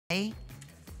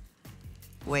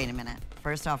Wait a minute.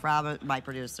 First off, Rob, my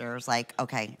producer, is like,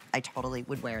 okay, I totally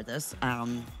would wear this.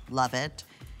 Love it.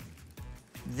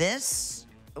 This,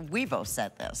 we both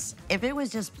said this. If it was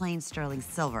just plain sterling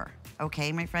silver,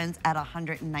 okay, my friends, at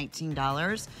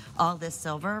 $119, all this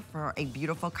silver for a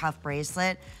beautiful cuff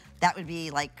bracelet, that would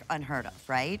be like unheard of,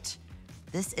 right?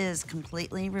 This is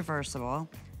completely reversible,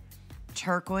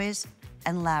 turquoise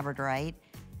and labradorite.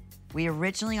 We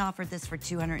originally offered this for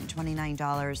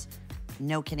 $229.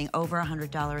 No kidding, over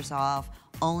 $100 off,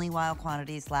 only while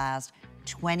quantities last.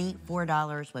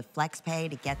 $24 with FlexPay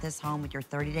to get this home with your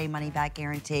 30-day money-back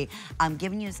guarantee. I'm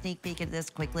giving you a sneak peek at this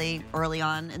quickly early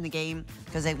on in the game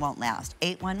because it won't last.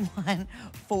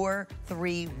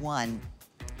 811-431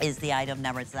 is the item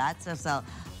number. So that's just a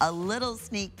little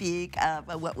sneak peek of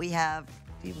what we have.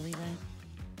 Do you believe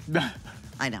it?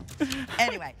 I know.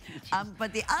 Anyway,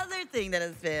 but the other thing that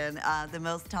has been the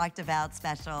most talked about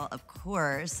special, of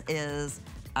course, is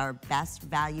our best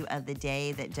value of the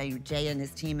day that Jay and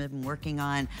his team have been working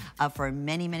on for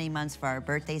many, many months for our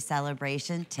birthday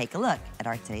celebration. Take a look at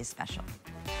our today's special.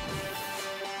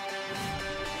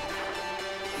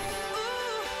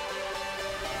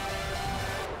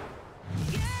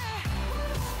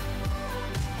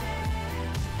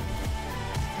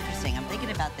 I'm thinking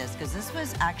about this because this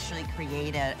was actually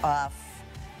created off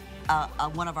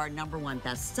one of our #1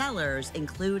 best sellers,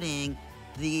 including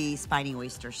the Spiny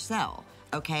Oyster Shell.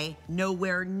 Okay,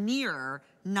 nowhere near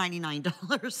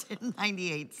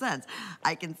 $99.98.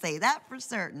 I can say that for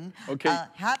certain. Okay.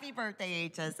 Happy birthday,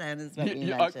 HSN, is what we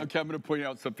mentioned. Okay, I'm going to point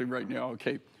out something right now.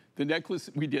 Okay, the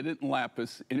necklace, we did it in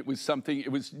lapis, and it was something,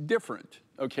 it was different.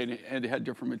 Okay, and it had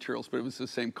different materials, but it was the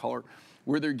same color.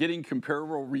 Where they're getting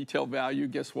comparable retail value,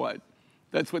 guess what?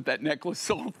 That's what that necklace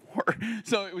sold for.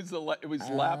 So it was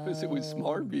lapis, it was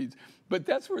smaller beads. But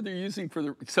that's where they're using for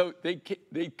the, so they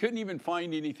couldn't even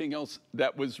find anything else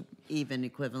that was even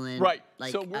equivalent. Right.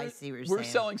 Like, so I see what you're we're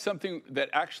saying. selling something that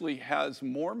actually has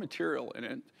more material in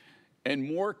it and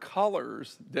more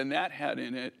colors than that had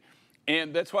in it.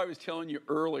 And that's why I was telling you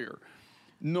earlier.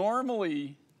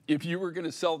 Normally, if you were going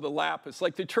to sell the lapis,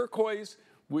 like the turquoise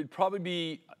would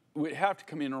have to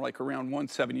come in like around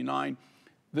 $179.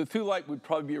 The thulite would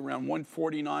probably be around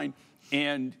 $149,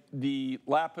 and the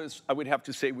lapis, I would have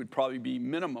to say, would probably be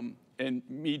minimum, and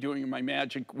me doing my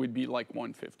magic would be like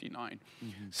 $159.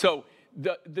 So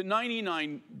the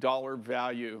 $99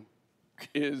 value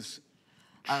is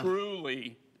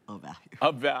truly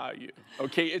a value.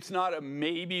 Okay, it's not a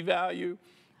maybe value,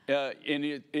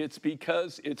 and it's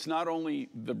because it's not only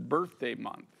the birthday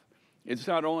month, it's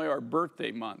not only our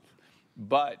birthday month,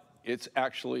 but it's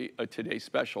actually a Today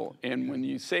Special. And when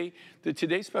you say the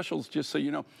Today Specials, just so you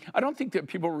know, I don't think that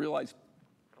people realize,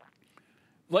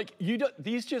 like,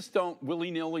 these just don't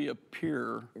willy-nilly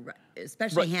appear. Right.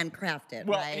 Especially handcrafted,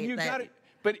 well, right? And you got it,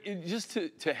 but just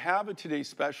to have a Today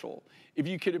Special, if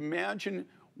you could imagine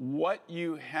what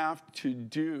you have to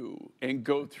do and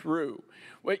go through.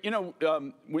 Well,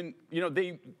 when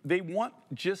they want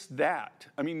just that.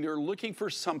 I mean, they're looking for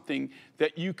something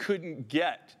that you couldn't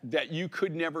get, that you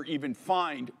could never even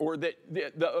find, or that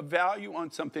the value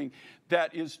on something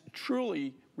that is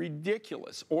truly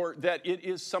ridiculous, or that it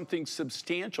is something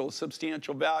substantial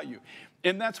value.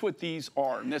 And that's what these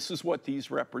are, and this is what these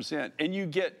represent. And you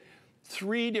get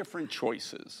 3 different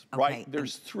choices, right?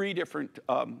 There's 3 different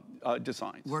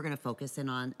designs. We're going to focus in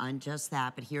on just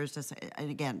that, but here's just, and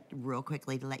again, real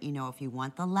quickly to let you know, if you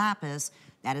want the lapis,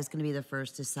 that is going to be the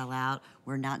first to sell out.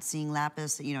 We're not seeing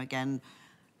lapis, again,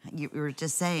 you were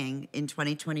just saying, in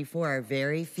 2024,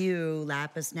 very few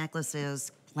lapis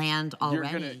necklaces planned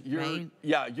already, right?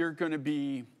 Yeah, you're going to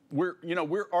be, we're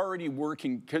already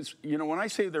working, because, when I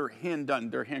say they're hand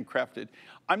done, they're handcrafted,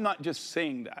 I'm not just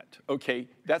saying that, okay?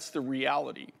 That's the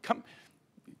reality. Come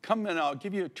and I'll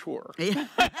give you a tour.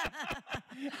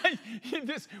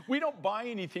 We don't buy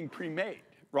anything pre-made,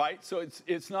 right? So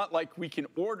it's not like we can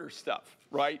order stuff,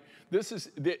 right?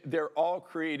 They're all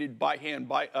created by hand,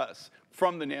 by us,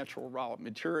 from the natural raw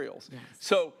materials. Yes.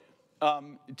 So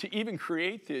to even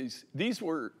create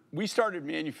we started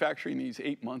manufacturing these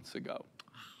 8 months ago.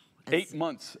 8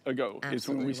 months ago is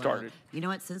when we started. You know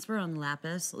what, since we're on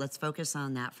lapis, let's focus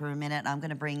on that for a minute. I'm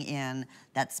gonna bring in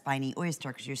that Spiny Oyster,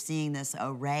 because you're seeing this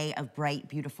array of bright,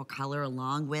 beautiful color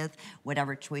along with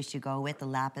whatever choice you go with, the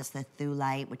lapis, the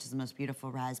thulite, which is the most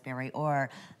beautiful raspberry,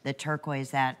 or the turquoise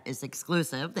that is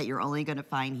exclusive, that you're only gonna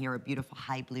find here, a beautiful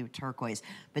high blue turquoise.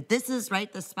 But this is,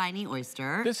 right, the Spiny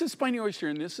Oyster. This is Spiny Oyster,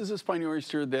 and this is a Spiny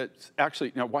Oyster that's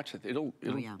actually, now watch it, it'll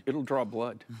draw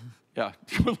blood. Yeah,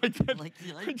 like that. Like,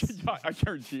 yeah, I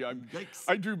guarantee you,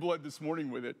 I drew blood this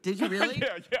morning with it. Did you really?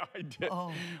 Yeah, I did.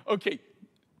 Oh. Okay,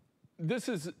 this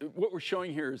is what we're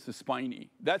showing here is the spiny.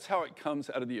 That's how it comes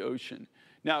out of the ocean.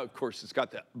 Now, of course, it's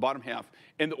got the bottom half,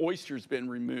 and the oyster's been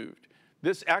removed.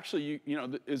 This actually, you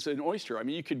know, is an oyster. I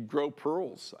mean, you could grow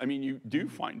pearls. I mean, you do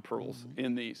find pearls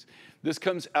in these. This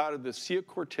comes out of the Sea of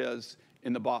Cortez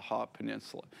in the Baja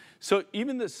Peninsula. So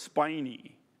even the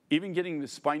spiny, even getting the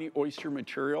spiny oyster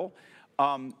material,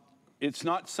 it's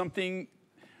not something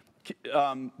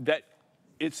that,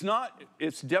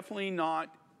 it's definitely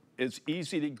not as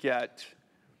easy to get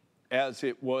as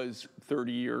it was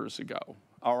 30 years ago,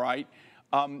 all right?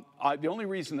 The only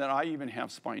reason that I even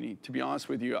have spiny, to be honest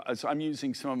with you, is I'm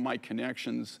using some of my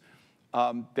connections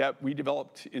that we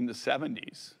developed in the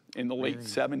 70s, in the late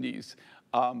 70s,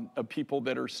 of people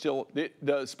that are still,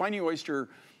 the spiny oyster,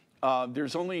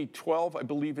 there's only 12, I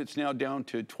believe it's now down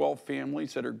to 12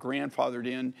 families that are grandfathered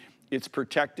in. It's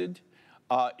protected.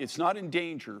 It's not in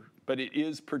danger, but it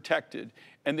is protected.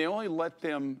 And they only let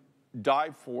them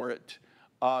dive for it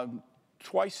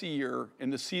twice a year,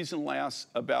 and the season lasts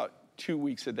about 2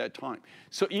 weeks at that time.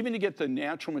 So even to get the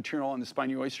natural material on the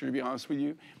spiny oyster, to be honest with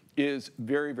you, is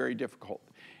very, very difficult.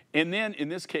 And then in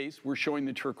this case, we're showing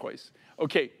the turquoise.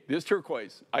 Okay, this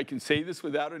turquoise, I can say this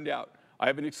without a doubt. I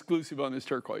have an exclusive on this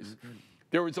turquoise.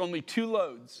 There was only 2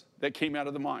 loads that came out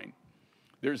of the mine.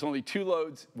 There's only 2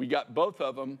 loads. We got both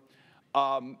of them.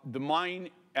 The mine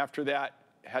after that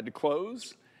had to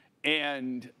close.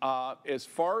 And as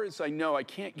far as I know, I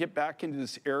can't get back into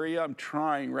this area. I'm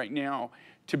trying right now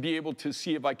to be able to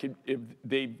see if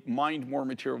they mined more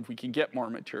material, if we can get more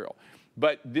material.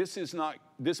 But this is not,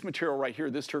 this material right here,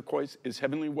 this turquoise is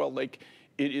Heavenly Well Lake.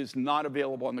 It is not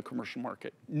available on the commercial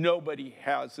market. Nobody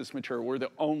has this material. We're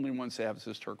the only ones that have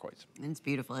this turquoise. And it's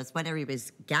beautiful. It's what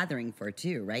everybody's gathering for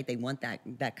too, right? They want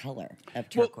that color of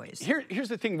turquoise. Well, here's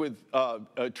the thing with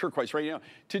turquoise right now.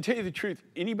 To tell you the truth,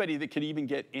 anybody that could even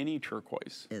get any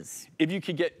turquoise, if you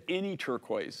could get any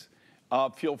turquoise,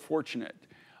 feel fortunate.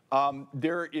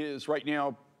 There is right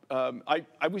now,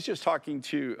 I was just talking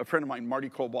to a friend of mine, Marty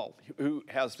Cobalt, who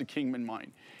has the Kingman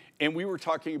mine. And we were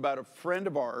talking about a friend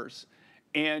of ours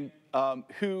and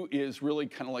who is really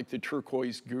kind of like the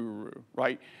turquoise guru,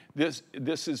 right? This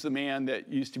is the man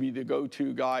that used to be the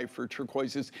go-to guy for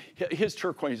turquoises. His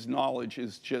turquoise knowledge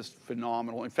is just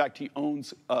phenomenal. In fact, he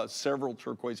owns several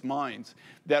turquoise mines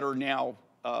that are now,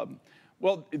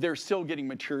 well, they're still getting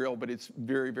material, but it's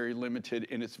very, very limited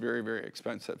and it's very, very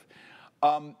expensive.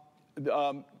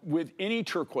 With any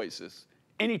turquoises,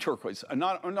 I'm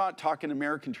not talking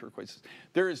American turquoises.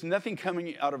 There is nothing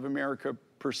coming out of America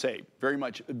per se,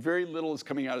 very little is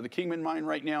coming out of the Kingman mine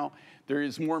right now. There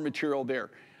is more material there.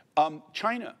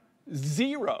 China,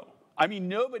 0. I mean,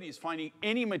 nobody's finding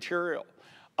any material.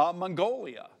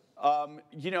 Mongolia,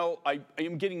 you know, I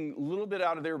am getting a little bit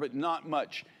out of there, but not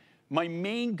much. My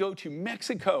main go-to,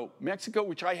 Mexico,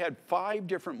 which I had 5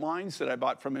 different mines that I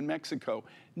bought from in Mexico.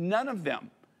 None of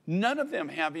them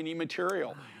have any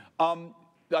material.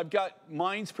 I've got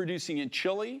mines producing in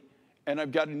Chile, and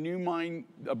I've got a new mine,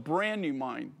 a brand new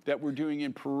mine that we're doing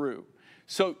in Peru.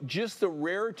 So just the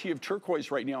rarity of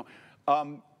turquoise right now,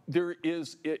 I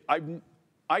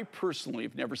personally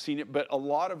have never seen it, but a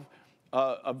lot of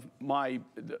my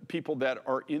people that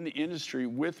are in the industry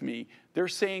with me, they're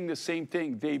saying the same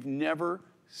thing. They've never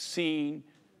seen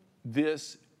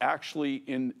this actually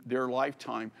in their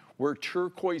lifetime, where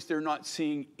turquoise, they're not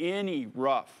seeing any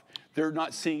rough. They're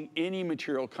not seeing any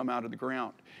material come out of the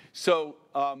ground. So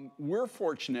we're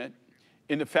fortunate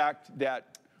in the fact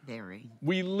that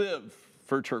we live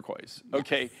for turquoise,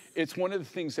 okay? Yes. It's one of the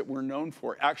things that we're known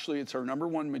for. Actually, it's our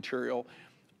 #1 material.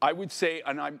 I would say,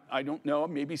 and I don't know,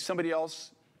 maybe somebody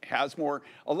else has more.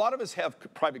 A lot of us have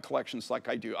private collections like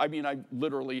I do. I mean, I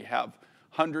literally have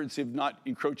hundreds, if not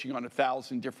encroaching on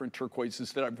 1,000 different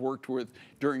turquoises that I've worked with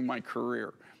during my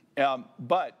career.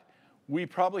 But we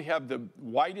probably have the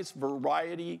widest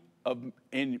variety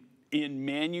in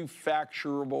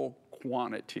manufacturable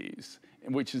quantities,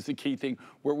 which is the key thing,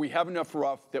 where we have enough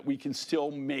rough that we can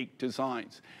still make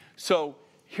designs. So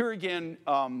here again,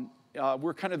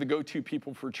 we're kind of the go-to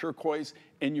people for turquoise,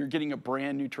 and you're getting a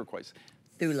brand new turquoise.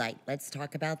 Thulite. Let's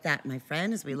talk about that, my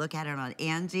friend, as we look at it on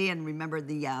Angie. And remember,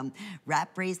 the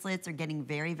wrap bracelets are getting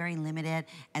very, very limited.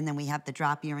 And then we have the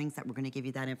drop earrings that we're going to give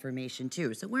you that information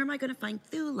too. So where am I going to find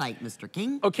thulite, Mr.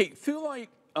 King? Okay, thulite,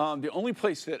 the only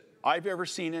place that I've ever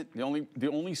seen it, the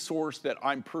only source that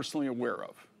I'm personally aware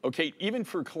of. Okay, even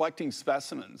for collecting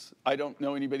specimens, I don't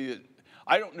know anybody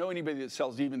that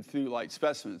sells even thulite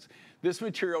specimens. This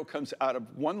material comes out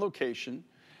of one location.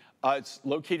 It's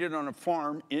located on a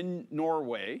farm in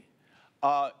Norway.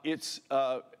 It's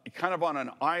kind of on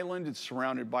an island. It's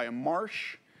surrounded by a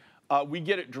marsh. We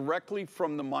get it directly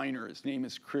from the miner. His name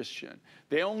is Christian.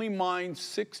 They only mine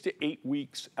 6 to 8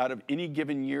 weeks out of any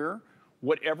given year.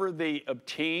 Whatever they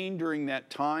obtain during that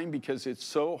time, because it's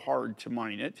so hard to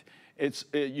mine it,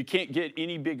 you can't get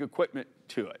any big equipment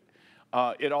to it.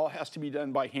 It all has to be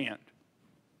done by hand.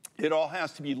 It all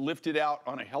has to be lifted out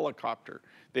on a helicopter.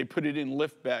 They put it in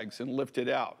lift bags and lift it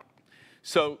out.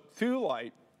 So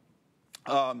thulite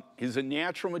is a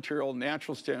natural material,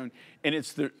 natural stone, and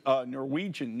it's the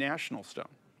Norwegian national stone.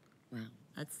 Wow,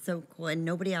 that's so cool. And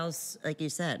nobody else, like you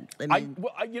said. I mean,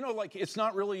 you know, like it's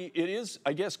not really. It is.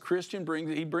 I guess Christian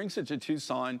brings it to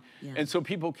Tucson, and so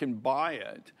people can buy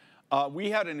it. We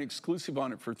had an exclusive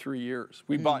on it for 3 years.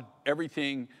 We bought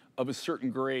everything of a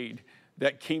certain grade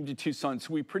that came to Tucson.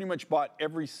 So we pretty much bought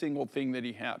every single thing that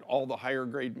he had, all the higher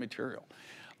grade material.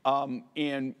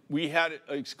 And we had it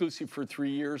exclusive for 3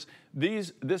 years.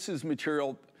 This is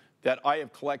material that I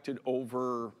have collected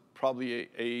over probably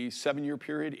a 7-year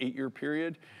period, 8-year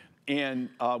period, and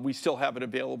we still have it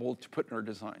available to put in our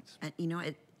designs. You know,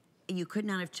 you could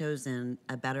not have chosen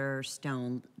a better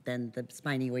stone than the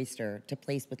spiny oyster to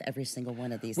place with every single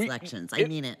one of these selections. I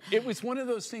mean it. It was one of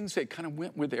those things that kind of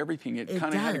went with everything. It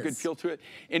kind of had a good feel to it.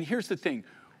 And here's the thing.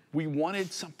 We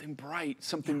wanted something bright,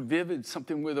 something vivid,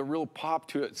 something with a real pop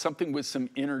to it, something with some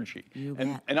energy.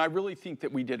 And I really think that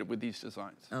we did it with these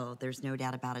designs. Oh, there's no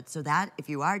doubt about it. So that, if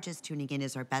you are just tuning in,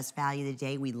 is our best value of the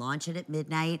day. We launch it at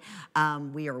midnight.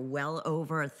 We are well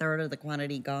over a third of the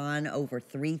quantity gone, over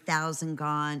 3,000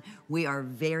 gone. We are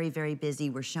very, very busy.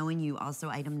 We're showing you also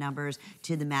item numbers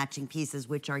to the matching pieces,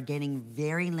 which are getting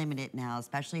very limited now,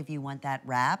 especially if you want that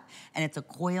wrap. And it's a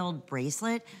coiled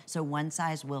bracelet, so one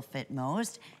size will fit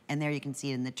most. And there you can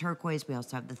see it in the turquoise. We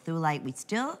also have the thulite. We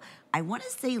still, I want to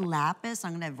say lapis.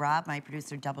 I'm going to have Rob, my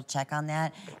producer, double check on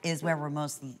that, is where we're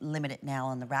most limited now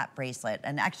on the wrap bracelet.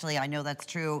 And actually, I know that's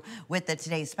true with the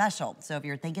today's special. So if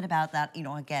you're thinking about that, you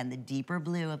know, again, the deeper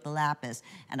blue of the lapis,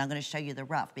 and I'm going to show you the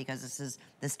rough because this is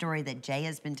the story that Jay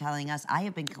has been telling us. I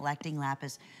have been collecting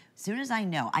lapis as soon as I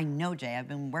know Jay. I've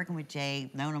been working with Jay,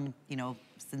 known him, you know,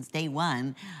 since day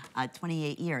one,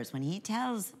 28 years. When he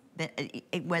tells that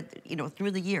it went, you know,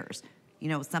 through the years, you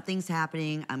know, something's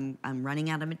happening, I'm running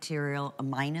out of material, a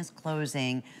mine is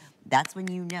closing, that's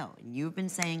when you know. And you've been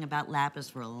saying about lapis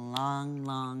for a long,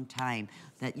 long time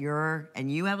that you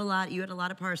had a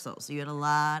lot of parcels, so you had a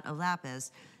lot of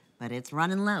lapis, but it's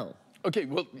running low. Okay,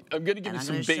 well, I'm gonna give you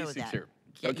some basics here.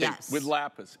 Okay, yes. With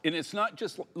lapis. And it's not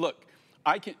just, look,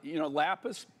 you know,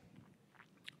 lapis,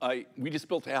 we just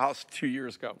built a house 2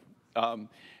 years ago,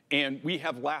 and we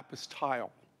have lapis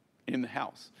tile in the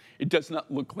house. It does not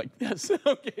look like this,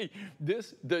 okay?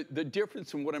 The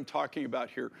difference in what I'm talking about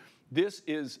here, this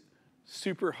is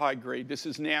super high grade. This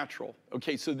is natural,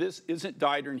 okay? So this isn't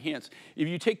dyed or enhanced. If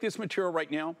you take this material right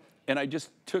now, and I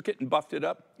just took it and buffed it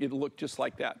up, it'll look just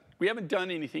like that. We haven't done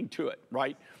anything to it,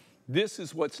 right? This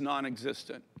is what's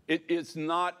non-existent. It is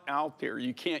not out there.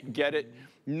 You can't get it.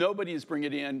 Nobody is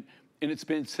bringing it in, and it's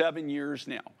been 7 years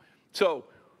now. So,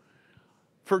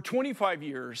 for 25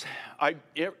 years,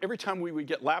 every time we would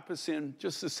get lapis in,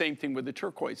 just the same thing with the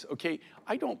turquoise, okay?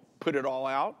 I don't put it all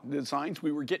out, designs.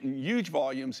 We were getting huge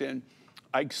volumes in.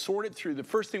 I sort it through. The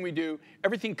first thing we do,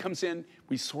 everything comes in,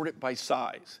 we sort it by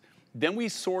size. Then we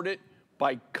sort it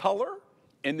by color,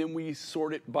 and then we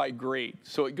sort it by grade.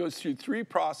 So it goes through 3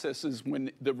 processes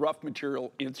when the rough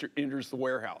material enters the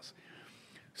warehouse.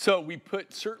 So we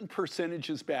put certain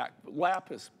percentages back.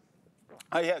 Lapis,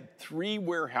 I had 3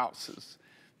 warehouses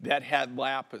that had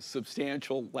lapis,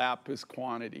 substantial lapis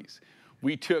quantities.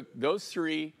 We took those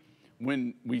 3,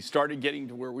 when we started getting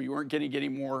to where we weren't getting any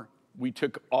more, we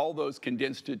took all those,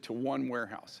 condensed it to 1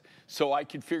 warehouse. So I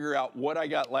could figure out what I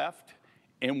got left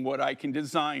and what I can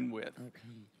design with. Okay.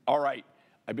 All right,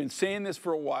 I've been saying this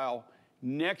for a while.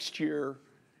 Next year,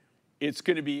 it's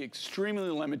gonna be extremely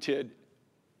limited.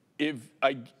 If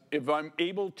I'm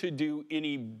able to do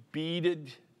any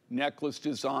beaded necklace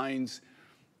designs,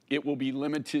 it will be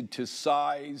limited to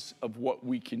size of what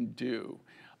we can do.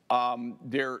 I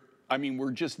mean,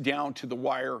 we're just down to the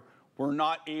wire. We're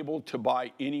not able to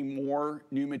buy any more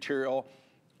new material.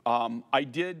 I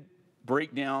did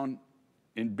break down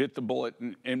and bit the bullet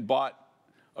and bought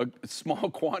a small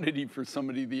quantity for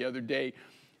somebody the other day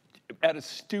at a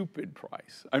stupid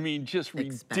price. I mean, just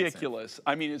ridiculous.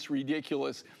 I mean, it's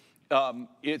ridiculous.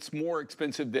 It's more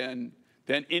expensive than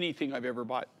anything I've ever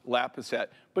bought lapis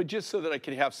at, but just so that I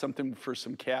could have something for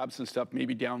some cabs and stuff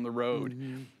maybe down the road.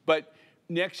 Mm-hmm. But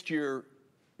next year,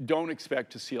 don't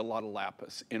expect to see a lot of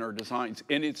lapis in our designs.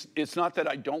 And it's not that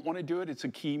I don't want to do it, it's a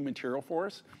key material for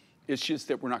us. It's just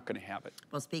that we're not going to have it.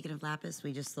 Well, speaking of lapis,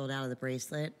 we just sold out of the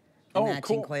bracelet. a Oh,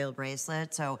 matching cool. coil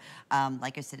bracelet. So,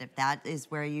 like I said, if that is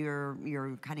where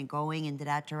you're kind of going into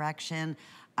that direction,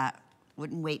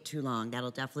 wouldn't wait too long.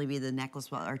 That'll definitely be the necklace,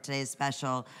 or today's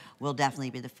special will definitely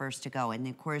be the first to go. And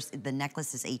of course, the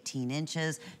necklace is 18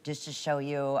 inches, just to show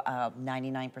you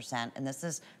 99%. And this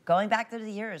is going back through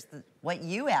the years, what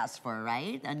you asked for,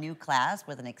 right? A new clasp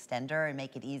with an extender and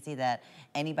make it easy that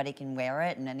anybody can wear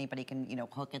it and anybody can,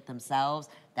 hook it themselves.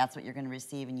 That's what you're gonna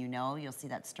receive, and you'll see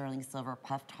that sterling silver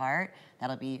puffed heart.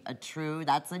 That'll be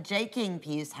that's a J. King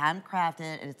piece,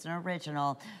 handcrafted, it's an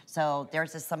original. So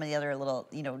there's just some of the other little,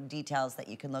 details that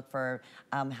you can look for,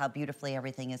 how beautifully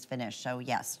everything is finished. So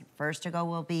yes, first to go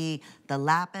will be the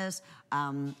lapis.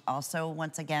 Also,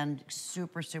 once again,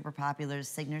 super, super popular,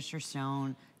 signature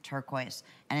stone, turquoise,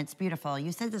 and it's beautiful.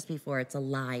 You said this before, it's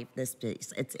alive, this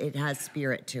piece. It has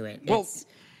spirit to it. Well,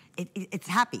 it's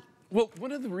happy. Well,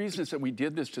 one of the reasons that we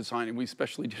did this design, and we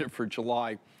especially did it for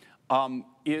July,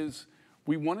 is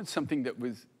we wanted something that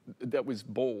was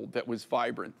bold, that was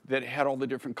vibrant, that had all the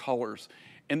different colors.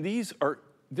 And these are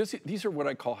what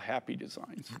I call happy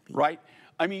designs, right?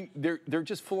 I mean, they're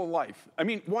just full of life. I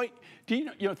mean, why? Do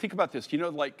think about this?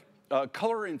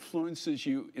 Color influences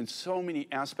you in so many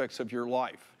aspects of your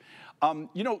life.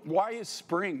 Why is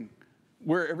spring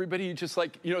where everybody just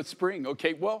like, it's spring?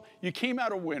 Okay, well, you came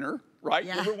out of winter, right?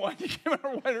 Yeah. Number one, you came out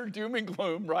of winter, doom and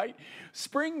gloom, right?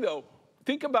 Spring, though,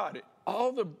 think about it.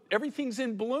 Everything's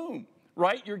in bloom,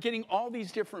 right? You're getting all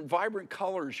these different vibrant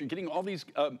colors. You're getting all these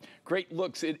great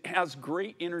looks. It has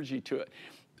great energy to it.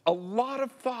 A lot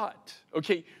of thought.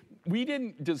 Okay, we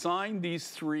didn't design these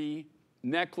 3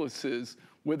 necklaces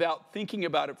without thinking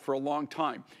about it for a long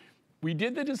time. We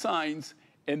did the designs,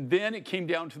 and then it came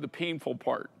down to the painful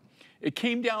part. It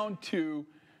came down to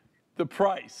the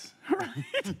price,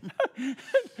 right?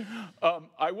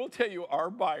 I will tell you,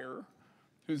 our buyer,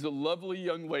 who's a lovely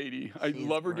young lady, I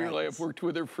love her dearly. I've worked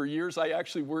with her for years. I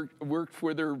actually worked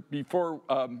with her before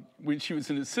when she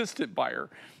was an assistant buyer.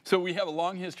 So we have a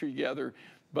long history together.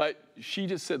 But she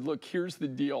just said, look, here's the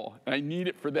deal. And I need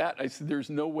it for that. I said, there's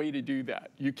no way to do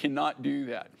that. You cannot do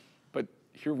that. But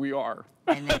here we are.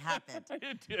 And it happened.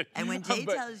 It did. And when Jay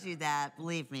tells you that,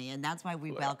 believe me, and that's why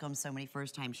we welcome so many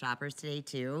first-time shoppers today,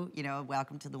 too.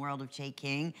 Welcome to the world of J.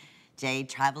 King. Jay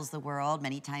travels the world.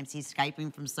 Many times he's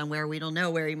Skyping from somewhere we don't know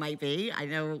where he might be. I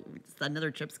know another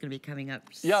trip's going to be coming up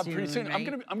soon. Yeah, pretty soon.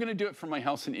 Right? I'm gonna do it from my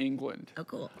house in England. Oh,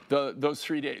 cool. Those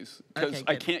 3 days, because Okay,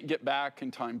 I can't get back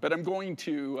in time. But I'm going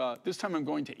to this time. I'm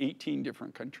going to 18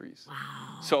 different countries.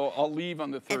 Wow. So I'll leave on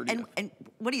the 30th. And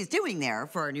what he's doing there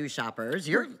for our new shoppers,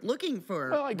 you're looking for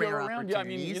Well, I go rare around. Yeah, I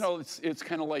mean, it's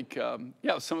kind of like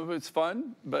some of it's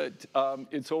fun, but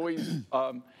it's always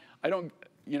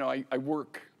I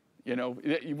work.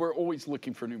 We're always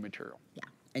looking for new material. Yeah,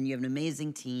 and you have an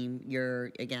amazing team.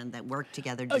 That work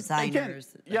together,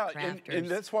 designers, crafters. And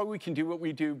that's why we can do what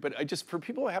we do. But for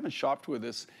people who haven't shopped with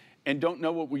us and don't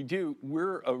know what we do,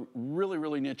 we're a really,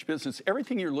 really niche business.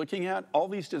 Everything you're looking at, all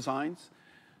these designs,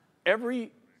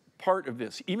 every part of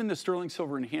this, even the sterling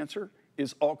silver enhancer,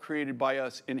 is all created by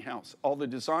us in-house. All the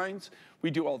designs,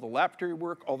 we do all the lapidary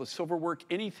work, all the silver work,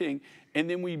 anything, and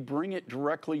then we bring it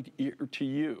directly to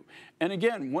you. And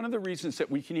again, one of the reasons that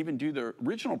we can even do the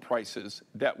original prices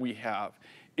that we have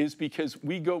is because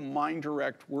we go mine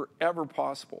direct wherever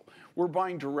possible. We're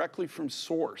buying directly from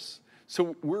source.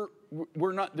 So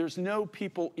we're not, there's no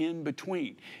people in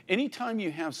between. Anytime you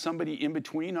have somebody in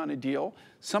between on a deal,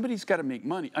 somebody's got to make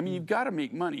money. I mean, you've got to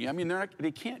make money. I mean,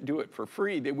 they can't do it for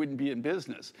free. They wouldn't be in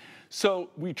business. So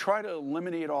we try to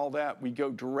eliminate all that. We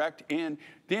go direct, and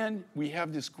then we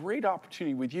have this great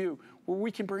opportunity with you where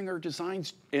we can bring our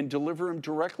designs and deliver them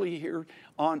directly here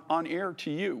on air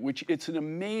to you, which it's an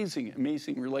amazing,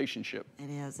 amazing relationship. It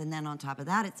is. And then on top of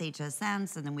that, it's HSN,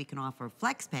 so then we can offer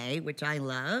flex pay, which I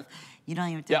love. You don't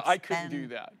even have to I couldn't do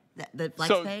that. The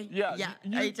flex pay? Yeah.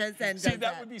 HSN does see,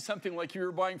 that would be something like you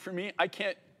were buying for me. I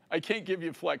can't give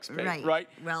you flex pay, right?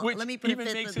 Well, which let me put even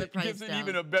gives it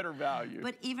even a better value.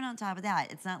 But even on top of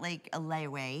that, it's not like a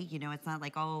layaway. It's not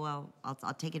like, oh, well,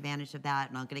 I'll take advantage of that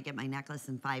and I'm going to get my necklace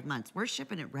in 5 months. We're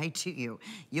shipping it right to you.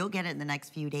 You'll get it in the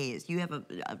next few days. You have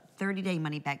a 30-day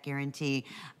money-back guarantee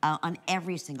on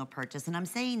every single purchase. And I'm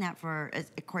saying that for,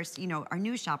 of course, our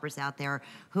new shoppers out there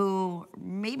who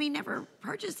maybe never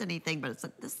purchased anything, but it's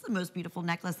like, this is the most beautiful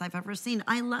necklace I've ever seen.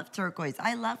 I love turquoise.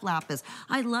 I love lapis.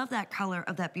 I love that color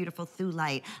of that beautiful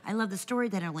thulite. I love the story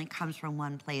that it only comes from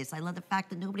one place. I love the fact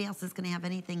that nobody else is going to have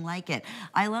anything like it.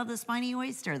 I love the spiny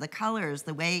oyster, the colors,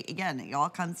 the way, again, it all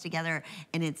comes together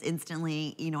and it's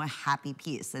instantly, a happy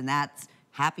piece. And that's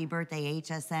Happy birthday,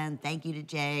 HSN. Thank you to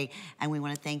Jay. And we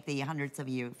want to thank the hundreds of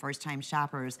you first-time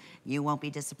shoppers. You won't be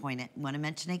disappointed. Want to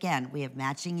mention again, we have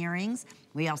matching earrings.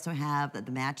 We also have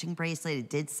the matching bracelet. It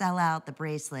did sell out, the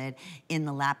bracelet, in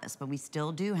the lapis, but we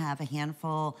still do have a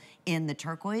handful in the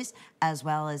turquoise as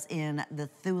well as in the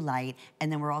thulite.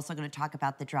 And then we're also going to talk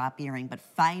about the drop earring. But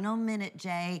final minute,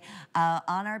 Jay,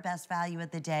 on our best value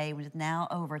of the day, with now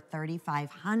over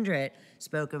 3,500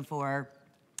 spoken for,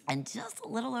 and just a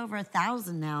little over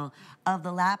 1,000 now of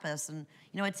the lapis. And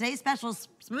you know, today's special is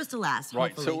supposed to last,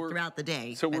 right, hopefully, throughout the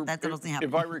day. So that doesn't happen.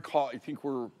 If I recall, I think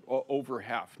we're over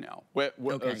half now,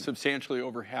 substantially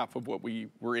over half of what we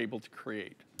were able to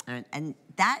create. And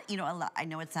that, you know, I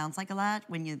know it sounds like a lot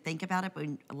when you think about it, but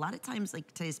a lot of times,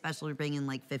 like today's special, we bring in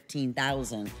like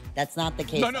 15,000. That's not the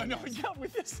case. No, yeah,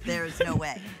 with this. There's no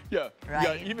way. Yeah,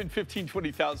 right? Yeah, even 15,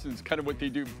 20,000 is kind of what they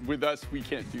do. With us, we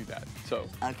can't do that, so.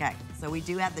 Okay, so we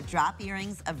do have the drop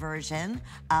earrings, a version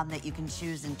that you can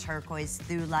choose in turquoise,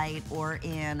 thulite, or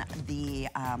in the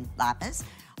lapis.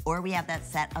 Or we have that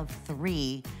set of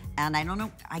 3. And I don't know,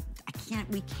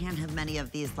 we can't have many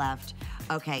of these left.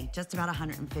 Okay, just about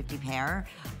 150 pair.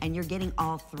 And you're getting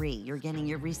all 3. You're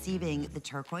receiving the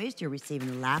turquoise, you're receiving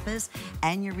the lapis,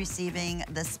 and you're receiving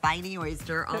the spiny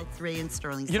oyster, all 3 in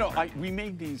sterling silver. You know, we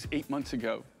made these 8 months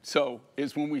ago. So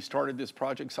is when we started this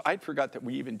project. So I forgot that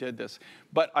we even did this.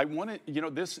 But I wanted, you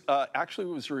know, this actually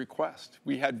was a request.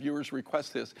 We had viewers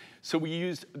request this. So we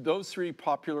used those 3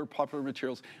 popular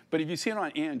materials. But if you see it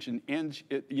on Ange, and Ange,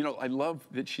 you know, I love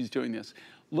that she's doing this.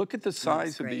 Look at the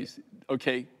size of these.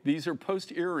 Okay, these are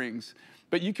post earrings,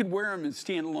 but you could wear them as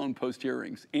standalone post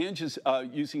earrings. Ange is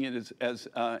using it as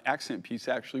accent piece,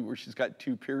 actually, where she's got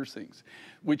 2 piercings,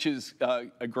 which is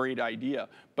a great idea.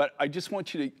 But I just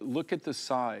want you to look at the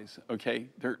size, okay?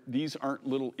 These aren't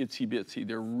little itsy bitsy.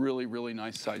 They're really, really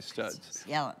nice size studs.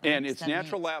 Yeah, and it's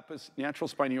natural lapis, natural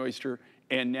spiny oyster,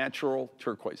 and natural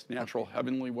turquoise, natural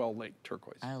heavenly well lake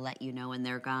turquoise. I'll let you know when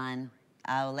they're gone.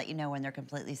 I'll let you know when they're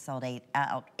completely sold.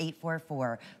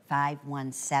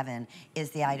 844-517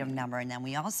 is the item number. And then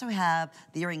we also have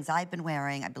the earrings I've been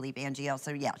wearing. I believe Angie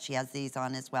also, yeah, she has these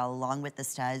on as well, along with the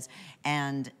studs.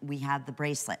 And we have the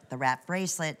bracelet, the wrap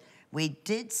bracelet. We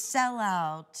did sell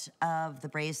out of the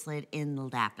bracelet in the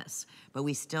lapis, but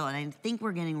we still, and I think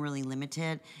we're getting really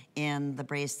limited in the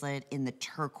bracelet in the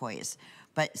turquoise.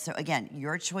 But so again,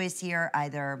 your choice here,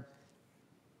 either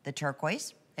the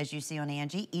turquoise, as you see on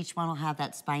Angie, each one will have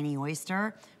that spiny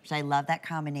oyster, which I love that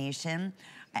combination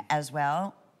as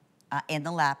well, and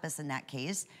the lapis in that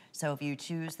case. So if you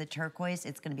choose the turquoise,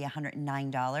 it's gonna be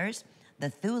 $109. The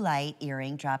thulite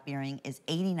earring, drop earring, is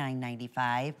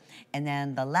 $89.95, and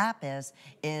then the lapis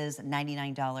is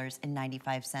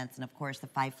 $99.95, and of course the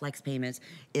 5 flex payments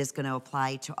is gonna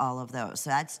apply to all of those.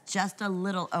 So that's just a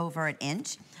little over an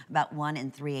inch, about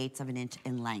 1 3/8 of an inch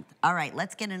in length. All right,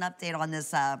 let's get an update on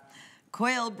this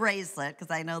coil bracelet,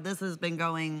 because I know this has been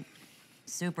going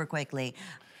super quickly.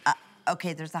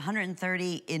 Okay, there's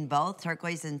 130 in both,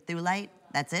 turquoise and thulite.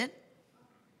 That's it?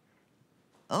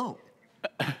 Oh.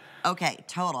 Okay,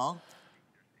 total.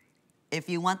 If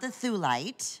you want the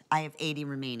thulite, I have 80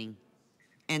 remaining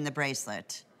in the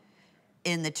bracelet.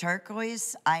 In the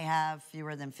turquoise, I have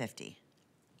fewer than 50.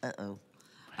 Uh-oh.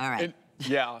 All right.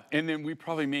 And then we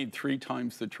probably made 3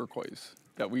 times the turquoise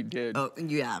that we did. Oh,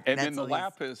 yeah. And then the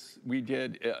lapis, we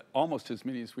did almost as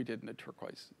many as we did in the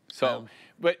turquoise. So,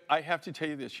 but I have to tell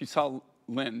you this. You saw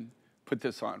Lynn put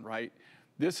this on, right?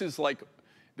 This is like,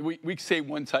 we say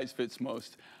one size fits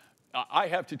most. I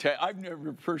have to tell you, I've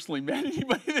never personally met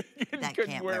anybody that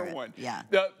couldn't wear one. Yeah.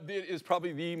 It is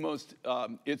probably the most,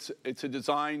 it's a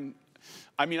design.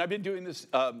 I mean, I've been doing this,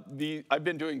 I've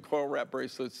been doing coil wrap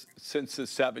bracelets since the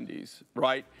 70s,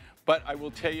 right? But I will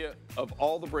tell you, of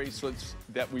all the bracelets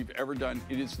that we've ever done,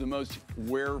 it is the most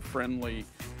wear-friendly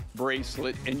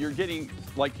bracelet. And you're getting,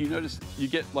 like you notice, you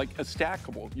get like a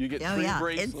stackable. You get 3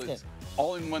 bracelets, instant,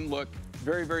 all in one look.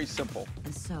 Very, very simple.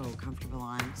 And so comfortable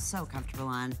on, so comfortable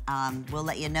on. We'll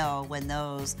let you know when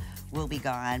those will be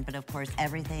gone, but of course,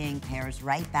 everything pairs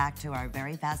right back to our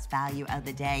very best value of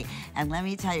the day. And let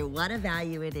me tell you what a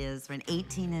value it is for an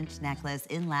 18-inch necklace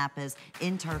in lapis,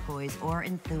 in turquoise, or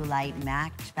in thulite,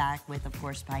 matched back with, of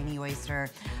course, spiny oyster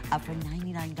for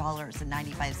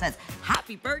 $99.95.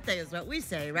 Happy birthday is what we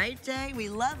say, right, Jay? We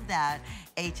love that,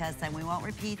 HSN. We won't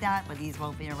repeat that, but these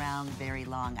won't be around very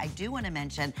long. I do want to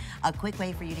mention a quick quick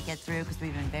way for you to get through, because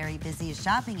we've been very busy, is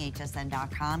shopping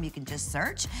hsn.com. You can just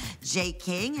search J.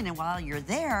 King, and then while you're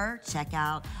there, check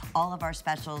out all of our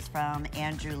specials from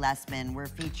Andrew Lessman. We're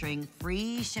featuring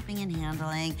free shipping and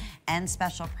handling and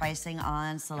special pricing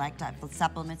on select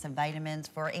supplements and vitamins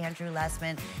for Andrew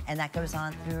Lessman, and that goes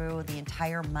on through the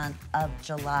entire month of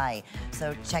July.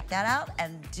 So check that out,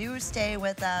 and do stay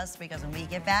with us, because when we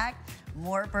get back,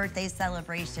 more birthday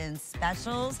celebration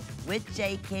specials with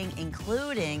J. King,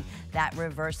 including that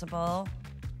reversible,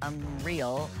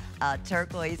 real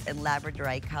turquoise and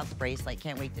labradorite cuff bracelet.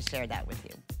 Can't wait to share that with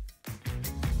you.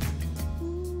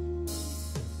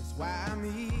 That's why I'm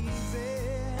easy.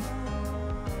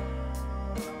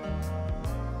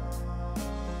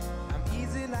 I'm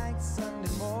easy like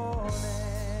Sunday morning.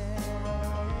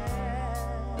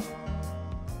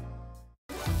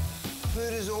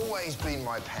 Food has always been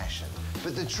my passion,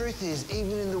 but the truth is,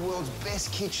 even in the world's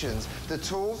best kitchens, the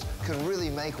tools can really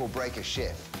make or break a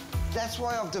chef. That's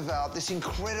why I've developed this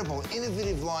incredible,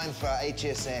 innovative line for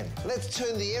HSN. Let's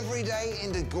turn the everyday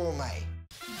into gourmet.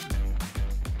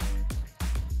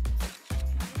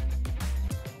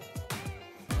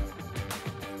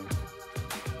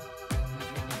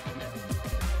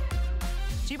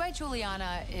 G by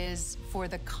Juliana is for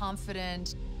the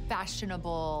confident,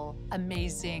 fashionable,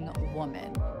 amazing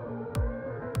woman.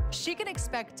 She can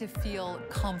expect to feel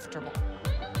comfortable.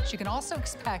 She can also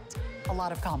expect a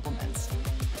lot of compliments.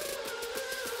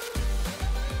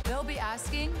 They'll be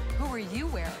asking, who are you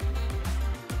wearing?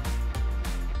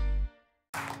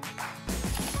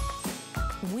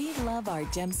 We love our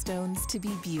gemstones to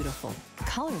be beautiful,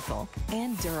 colorful,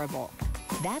 and durable.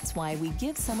 That's why we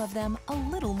give some of them a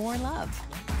little more love.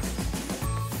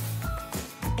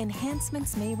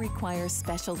 Enhancements may require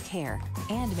special care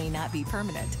and may not be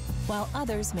permanent, while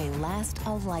others may last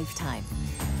a lifetime.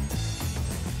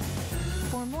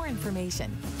 For more information,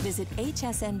 visit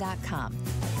hsn.com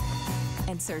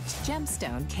and search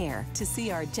Gemstone Care to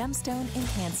see our gemstone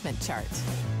enhancement chart.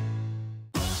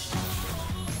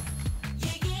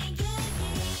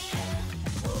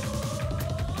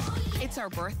 It's our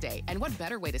birthday, and what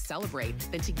better way to celebrate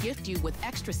than to gift you with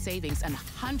extra savings on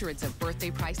hundreds of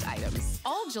birthday-priced items,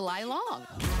 all July long.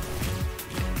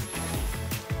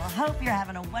 Well, hope you're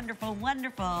having a wonderful,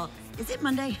 wonderful, is it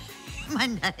Monday?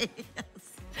 Monday, yes.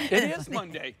 It is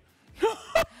Monday.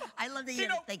 I love that you had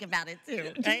to think about it too,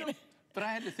 You right? know, but I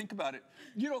had to think about it.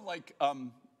 You know, like,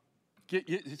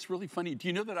 it's really funny. Do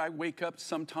you know that I wake up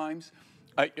sometimes?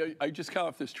 I just got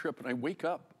off this trip, and I wake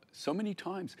up so many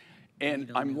times,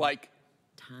 and I'm like,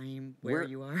 time where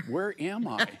you are. Where am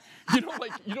I? You know,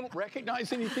 like, you don't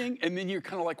recognize anything, and then you're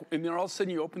kind of like, and then all of a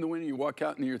sudden you open the window, you walk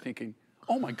out, and you're thinking,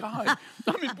 oh my God,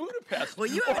 I'm in Budapest. Well,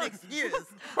 you have an excuse.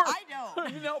 I don't.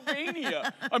 I'm in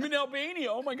Albania. I'm in Albania.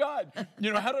 Oh my God.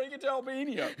 You know, how did I get to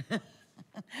Albania?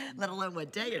 Let alone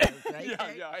what day it is, right?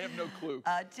 Yeah, I have no clue.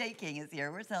 J. King is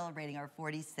here. We're celebrating our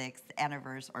 46th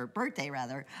anniversary, or birthday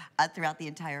rather, throughout the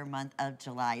entire month of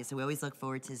July. So we always look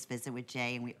forward to his visit with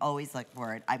Jay, and we always look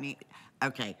forward. I mean,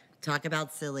 okay, talk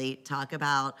about silly, talk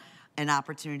about an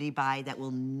opportunity buy that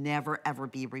will never, ever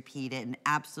be repeated, and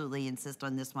absolutely insist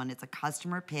on this one. It's a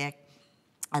customer pick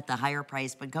at the higher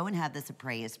price, but go and have this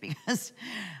appraised, because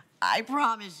I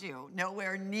promise you,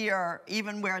 nowhere near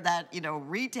even where that, you know,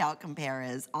 retail compare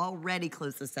is. Already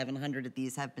close to 700 of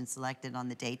these have been selected on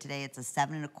the day today. It's a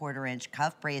 7¼ inch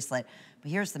cuff bracelet. But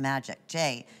here's the magic,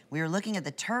 Jay. We were looking at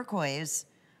the turquoise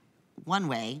one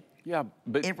way. Yeah,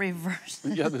 but it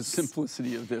reverses. Yeah, the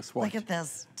simplicity of this. Watch. Look at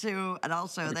this too, and I'll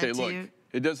show that to look, you.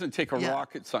 It doesn't take a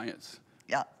rocket science.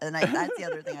 Yeah, and that's the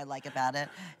other thing I like about it.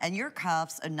 And your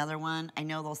cuffs, another one, I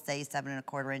know they'll say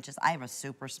 7¼ inches. I have a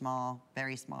super small,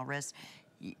 very small wrist.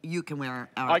 You can wear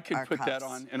our I can put cuffs. that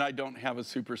on, and I don't have a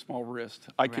super small wrist.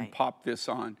 I can pop this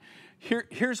on.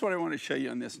 Here's what I want to show you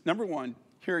on this. Number one,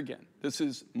 here again, this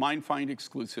is MindFind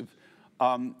exclusive.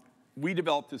 We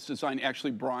developed this design,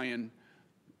 actually Brian,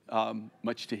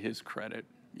 much to his credit,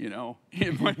 you know.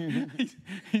 He's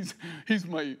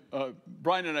my,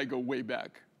 Brian and I go way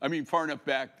back. I mean, far enough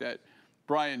back that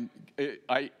Brian,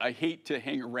 I hate to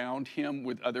hang around him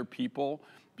with other people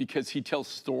because he tells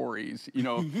stories, you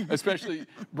know, especially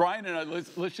Brian and I,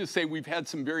 let's just say we've had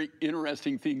some very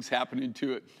interesting things happening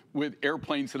to it with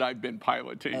airplanes that I've been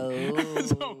piloting.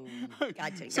 Oh,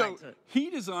 gotcha. He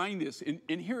designed this,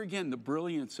 and here again, the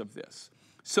brilliance of this.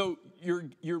 So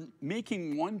you're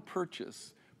making one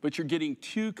purchase, but you're getting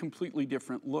two completely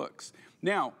different looks.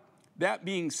 Now, that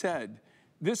being said,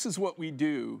 this is what we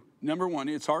do. Number one,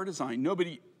 it's our design.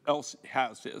 Nobody else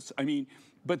has this. I mean,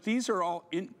 but these are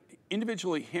all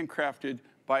individually handcrafted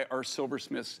by our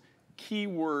silversmiths.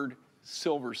 Keyword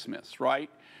silversmiths,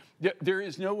 right? There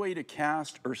is no way to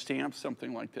cast or stamp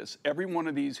something like this. Every one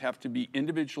of these have to be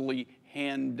individually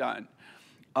hand done.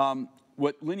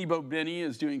 What Lindy Bobini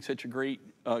is doing such a great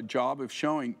job of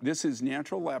showing, this is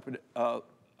natural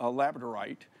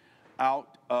labradorite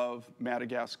out of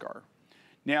Madagascar.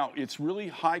 Now, it's really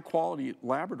high quality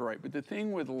labradorite, but the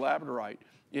thing with labradorite,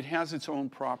 it has its own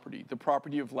property, the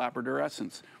property of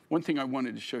labradorescence. One thing I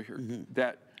wanted to show here,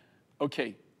 that,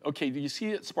 okay, do you see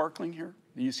it sparkling here?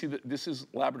 Do you see that this is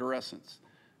labradorescence?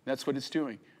 That's what it's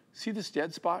doing. See this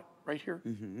dead spot right here?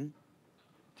 Do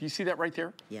you see that right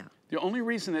there? Yeah. The only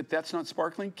reason that that's not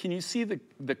sparkling, can you see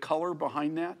the color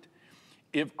behind that?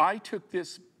 If I took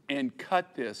this and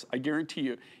cut this, I guarantee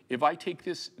you, if I take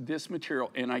this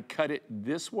material and I cut it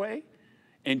this way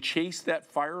and chase that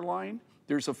fire line,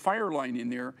 there's a fire line in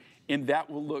there, and that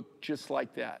will look just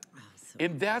like that. Oh,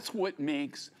 and that's what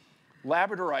makes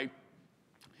labradorite.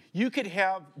 You could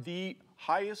have the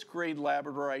highest grade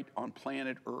labradorite on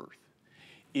planet Earth.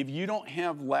 If you don't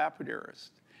have lapidarists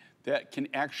that can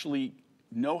actually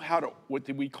know how to, what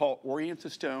we call orient the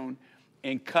stone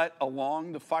and cut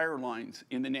along the fire lines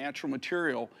in the natural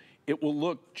material, it will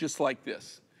look just like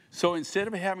this. So instead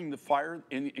of having the fire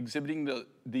and exhibiting the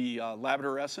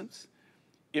labradorescence,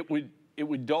 it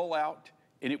would dull out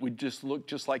and it would just look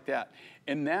just like that.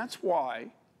 And that's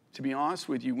why, to be honest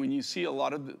with you, when you see a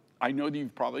lot of the, I know that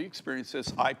you've probably experienced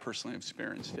this, I personally have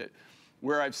experienced it,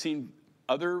 where I've seen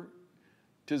other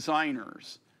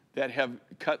designers that have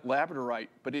cut labradorite,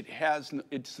 but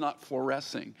it's not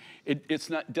fluorescing. It's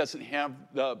not, doesn't have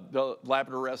the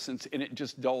labradorescence, and it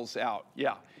just dulls out.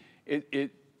 Yeah,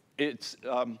 it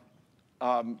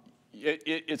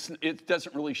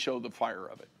doesn't really show the fire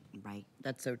of it. Right,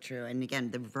 that's so true. And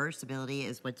again, the reversibility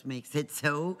is what makes it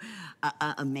so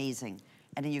amazing.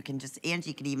 And then you can just,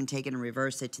 Angie can even take it and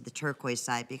reverse it to the turquoise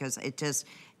side because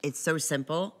it's so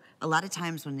simple. A lot of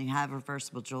times when you have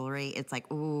reversible jewelry, it's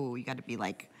like, ooh, you got to be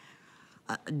like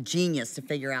a genius to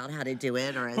figure out how to do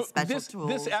it, or a special tool.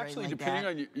 This actually, like depending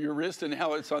on your wrist and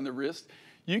how it's on the wrist,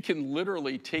 you can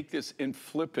literally take this and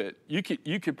flip it. You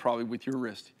could probably with your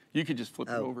wrist, you could just flip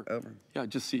it over. Yeah,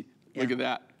 just see. Yeah. Look at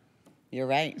that. You're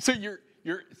right. So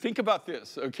think about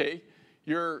this, okay?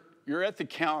 You're at the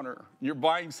counter, you're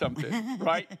buying something,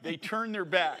 right? They turn their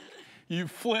back. You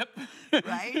flip,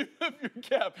 right? You flip your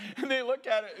cap, and they look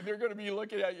at it, and they're going to be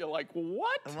looking at you like,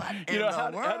 what? You know,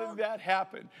 how did that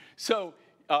happen? So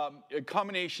a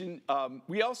combination,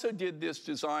 we also did this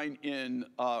design in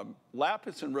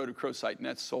lapis and rhodochrosite, and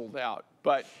that's sold out.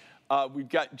 But we've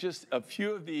got just a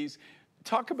few of these.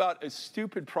 Talk about a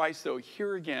stupid price, though.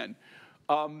 Here again,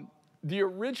 the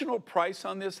original price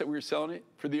on this that we were selling it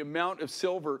for the amount of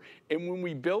silver, and when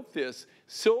we built this,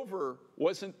 silver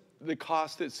wasn't the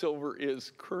cost that silver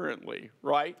is currently,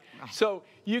 right? So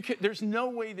there's no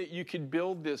way that you could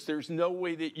build this. There's no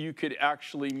way that you could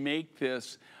actually make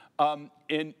this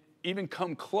and even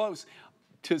come close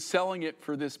to selling it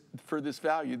for this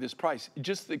value, this price.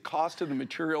 Just the cost of the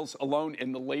materials alone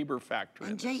and the labor factor.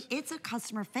 And Jay, it's a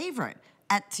customer favorite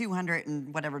at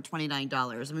 $229.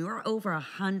 I mean, we're over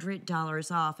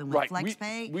 $100 off, and with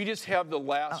FlexPay, we just have the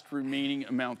last remaining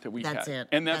amount that we had. That's it.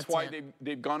 And that's why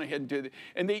they've gone ahead and did it.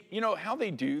 And they, you know, how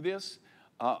they do this.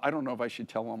 I don't know if I should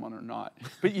tell them on or not,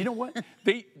 but you know what?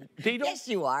 They don't. Yes,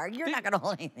 you are. You're not going to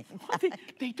hold anything back.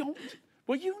 They don't.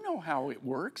 Well, you know how it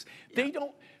works. Yeah. They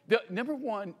don't. Number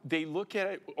one, they look at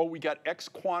it, oh, we got X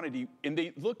quantity, and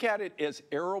they look at it as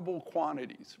arable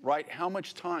quantities, right? How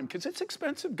much time? Because it's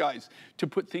expensive, guys, to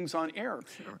put things on air.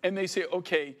 Sure. And they say,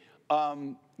 okay,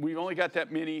 we've only got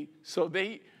that many, so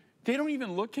they don't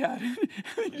even look at it.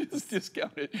 They just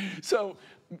discount it. So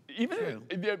even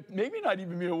maybe not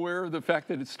even be aware of the fact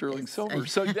that it's sterling silver.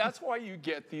 So that's why you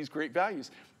get these great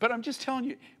values. But I'm just telling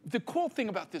you, the cool thing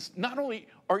about this, not only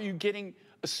are you getting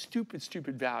a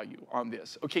stupid value on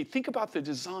this. Okay, think about the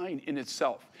design in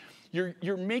itself. You're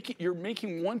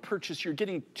making one purchase, you're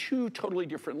getting two totally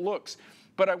different looks.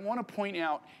 But I want to point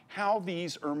out how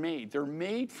these are made. They're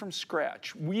made from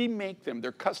scratch. We make them,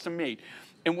 they're custom made.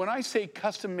 And when I say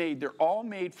custom made, they're all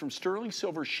made from sterling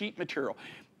silver sheet material.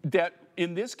 That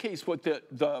in this case, what the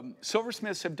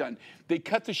silversmiths have done, they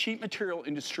cut the sheet material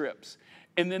into strips.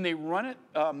 And then they run it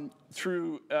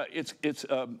through, it's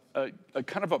a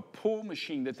kind of a pull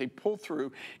machine that they pull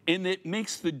through, and it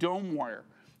makes the dome wire.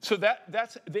 So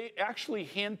they actually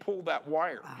hand pull that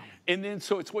wire. Wow. And then,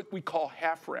 so it's what we call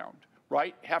half round,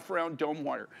 right? Half round dome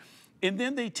wire. And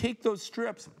then they take those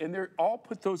strips and they're all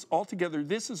put those all together.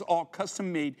 This is all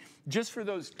custom made just for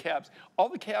those cabs. All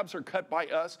the cabs are cut by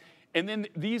us, and then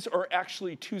these are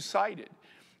actually two-sided.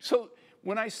 So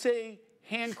when I say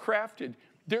handcrafted,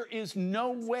 there is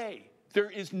no way There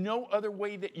is no other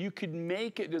way that you could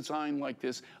make a design like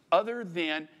this other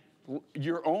than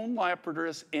your own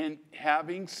lapidus and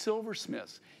having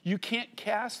silversmiths. You can't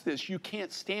cast this, you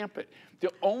can't stamp it.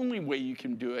 The only way you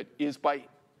can do it is by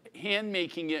hand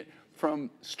making it from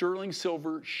sterling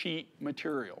silver sheet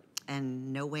material.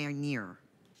 And nowhere near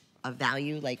a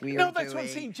value like we are doing. No, that's what I'm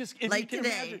saying. Just if like you can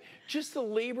imagine, just the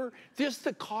labor, just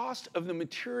the cost of the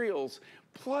materials,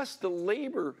 plus the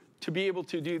labor to be able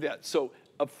to do that. So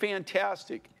a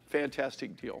fantastic,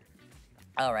 fantastic deal.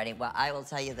 Alrighty, well, I will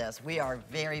tell you this. We are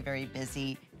very, very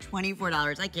busy.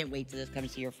 $24. I can't wait till this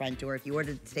comes to your front door. If you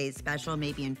ordered today's special,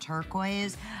 maybe in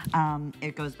turquoise,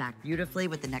 it goes back beautifully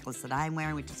with the necklace that I'm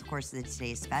wearing, which is, of course, the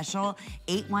today's special.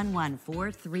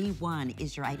 811-431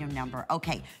 is your item number.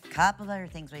 Okay, couple of other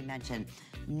things we mentioned.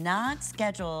 Not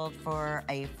scheduled for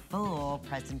a full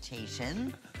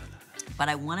presentation, but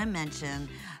I want to mention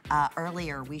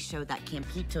earlier we showed that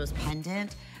Campitos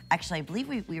pendant. Actually, I believe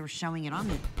we were showing it on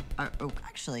the,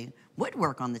 actually, would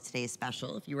work on the Today's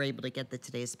Special if you were able to get the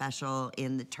Today's Special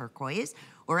in the turquoise,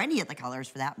 or any of the colors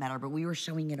for that matter, but we were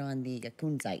showing it on the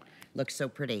kunzite. Looks so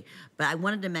pretty. But I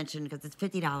wanted to mention, because it's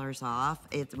 $50 off,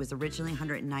 it was originally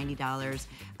 $190.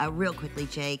 Real quickly,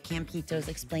 Jay, Campitos,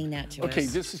 explain that to us. Okay,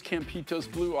 this is Campitos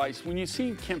Blue Ice. When you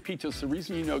see Campitos, the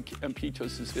reason you know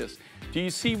Campitos is this. Do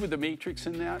you see with the matrix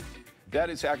in that? That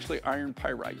is actually iron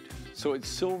pyrite. So it's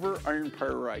silver iron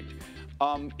pyrite.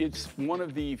 It's one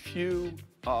of the few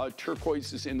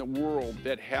turquoises in the world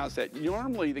that has that.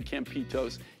 Normally the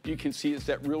Campitos, you can see, is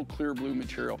that real clear blue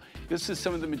material. This is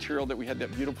some of the material that we had,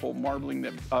 that beautiful marbling,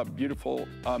 that beautiful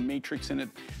matrix in it,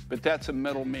 but that's a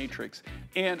metal matrix.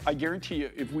 And I guarantee you,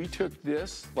 if we took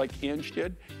this, like Ange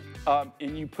did,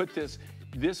 and you put this,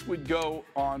 this would go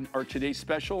on our Today's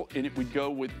Special, and it would go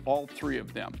with all three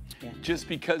of them, just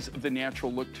because of the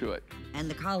natural look to it. And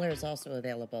the collar is also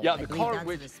available. Yeah, the collar,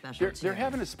 which they're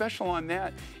having a special on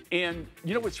that. And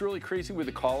you know what's really crazy with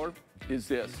the collar is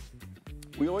this.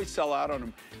 We always sell out on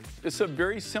them. It's a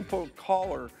very simple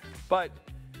collar, but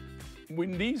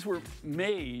when these were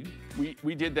made,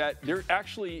 we did that. They're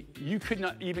actually, you could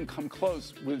not even come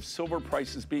close with silver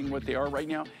prices being what they are right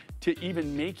now to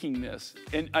even making this,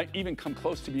 and even come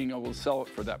close to being able to sell it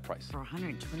for that price. For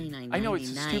 $129.99. I know,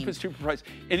 it's a stupid, stupid price.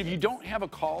 And if you don't have a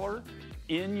collar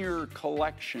in your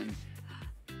collection,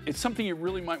 it's something you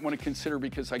really might want to consider,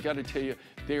 because I got to tell you,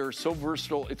 they are so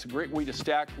versatile. It's a great way to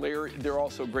stack, layer. They're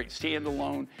also great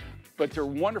standalone, but they're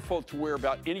wonderful to wear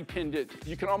about any pendant.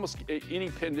 You can almost,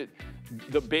 any pendant,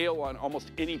 the bail on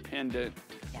almost any pendant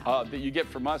that you get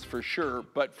from us for sure,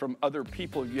 but from other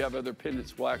people, if you have other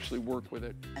pendants, will actually work with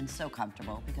it. And so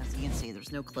comfortable, because you can see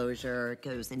there's no closure.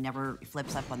 It never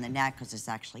flips up on the neck because it's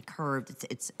actually curved.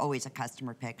 It's always a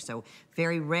customer pick. So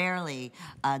very rarely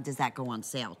does that go on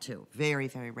sale too. Very,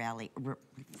 very rarely.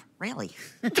 Rarely.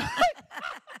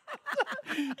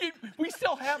 We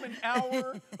still have an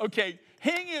hour. Okay,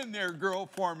 hang in there, girl,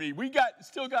 for me. We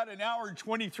still got an hour and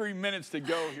 23 minutes to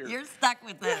go here. You're stuck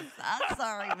with this. I'm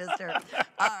sorry, mister.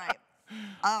 All right.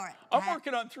 All right. I'm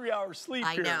working on 3 hours sleep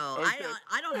here. I know. Okay.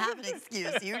 I don't have an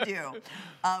excuse. You do.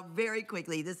 Very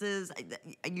quickly, this is,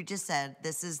 you just said,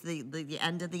 this is the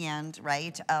end of the end,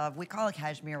 right? We call it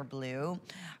cashmere blue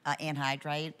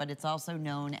anhydrite, but it's also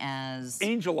known as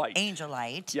Angelite.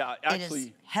 Angelite. Yeah, actually. It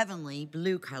is heavenly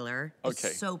blue color. Okay.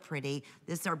 It's so pretty.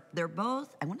 They're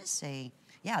both, I want to say,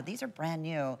 yeah, these are brand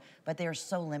new, but they're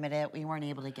so limited, we weren't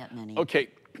able to get many. Okay,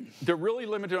 they're really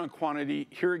limited on quantity.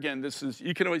 Here again, this is,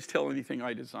 you can always tell anything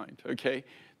I designed, okay?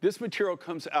 This material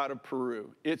comes out of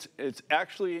Peru. It's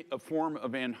actually a form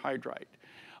of anhydrite.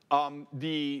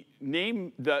 The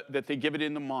name that they give it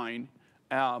in the mine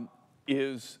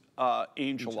is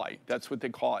Angelite. That's what they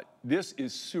call it. This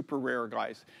is super rare,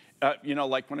 guys. You know,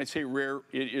 like when I say rare,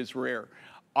 it is rare.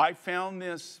 I found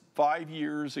this 5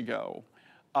 years ago.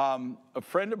 A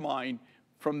friend of mine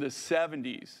from the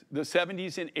 70s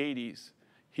and 80s,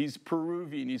 he's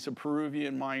Peruvian, he's a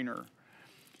Peruvian miner.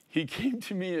 He came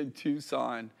to me in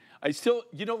Tucson. I still,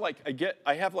 you know, like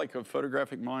I have like a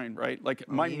photographic mind, right? Like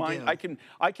my mind,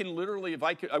 I can literally, if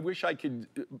I could, I wish I could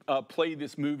play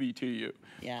this movie to you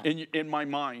in my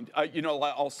mind. You know,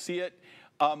 I'll see it.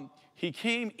 He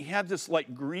came, he had this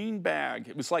like green bag.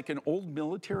 It was like an old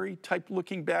military type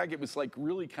looking bag. It was like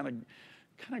really kind of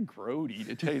grody,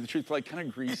 to tell you the truth, like kind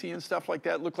of greasy and stuff like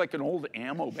that. It looked like an old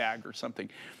ammo bag or something.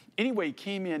 Anyway, he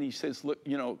came in, he says, look,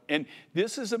 you know, and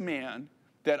this is a man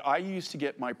that I used to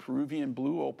get my Peruvian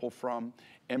blue opal from,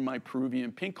 and my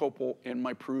Peruvian pink opal, and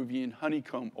my Peruvian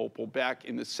honeycomb opal back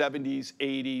in the 70s,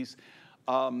 80s,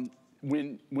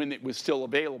 when it was still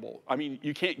available. I mean,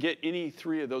 you can't get any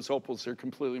three of those opals, they're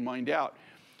completely mined out.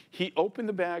 He opened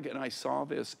the bag and I saw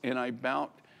this and I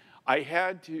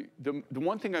had to, the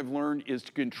one thing I've learned is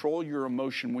to control your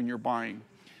emotion when you're buying,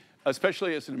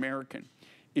 especially as an American.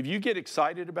 If you get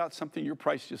excited about something, your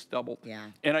price just doubled. Yeah.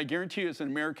 And I guarantee you as an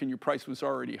American, your price was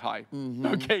already high,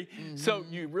 okay? So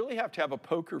you really have to have a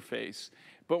poker face.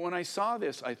 But when I saw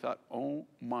this, I thought, oh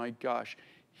my gosh,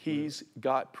 he's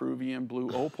got Peruvian blue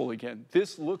opal again.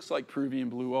 This looks like Peruvian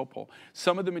blue opal.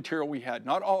 Some of the material we had,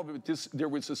 not all of it, there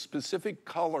was a specific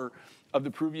color of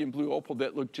the Peruvian blue opal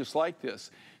that looked just like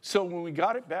this. So when we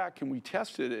got it back and we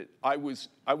tested it, I was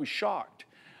shocked.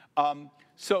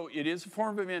 So it is a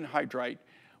form of anhydrite.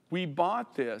 We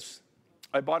bought this.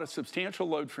 I bought a substantial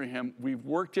load for him. We've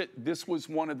worked it. This was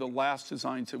one of the last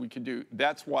designs that we could do.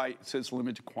 That's why it says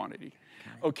limited quantity.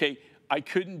 Okay, I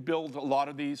couldn't build a lot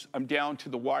of these. I'm down to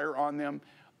the wire on them.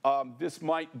 This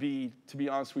might be, to be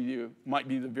honest with you, might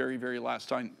be the very, very last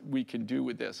time we can do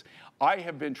with this. I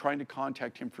have been trying to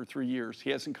contact him for 3 years.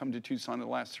 He hasn't come to Tucson in the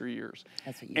last 3 years.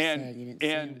 That's what you said. You didn't see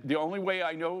him. The only way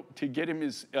I know to get him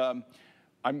is,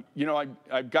 I've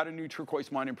got a new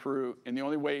turquoise mine in Peru, and the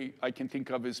only way I can think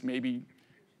of is maybe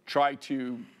try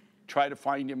to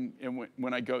find him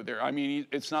when I go there. I mean,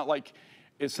 it's not like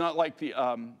the.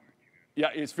 Yeah,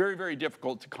 it's very, very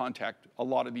difficult to contact a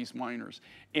lot of these miners.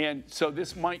 And so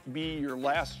this might be your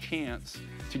last chance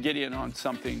to get in on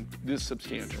something this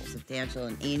substantial. Substantial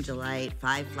and angelite,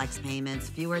 5 flex payments,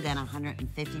 fewer than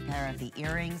 150 pair of the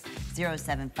earrings,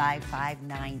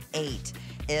 075598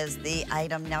 is the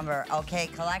item number. Okay,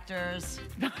 collectors.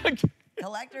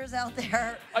 Collectors out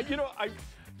there. I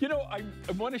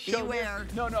want to show Beware.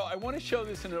 this. No, I want to show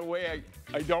this in a way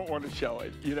I don't want to show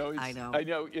it. I know. I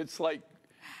know, it's like,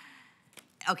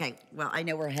 okay, well, I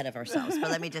know we're ahead of ourselves,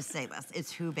 but let me just say this.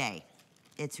 It's Hubei.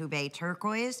 It's Hubei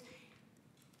turquoise.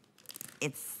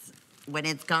 When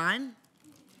it's gone,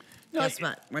 guess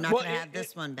what? We're not going to have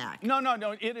this one back. No,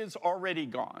 it is already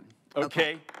gone,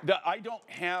 okay? I don't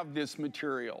have this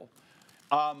material.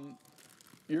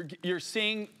 You're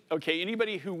seeing, okay,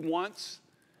 anybody who wants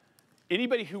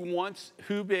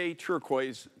Hubei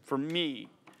turquoise from me,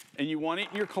 and you want it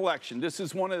in your collection, this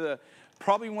is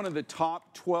probably one of the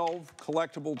top 12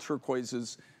 collectible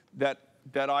turquoises that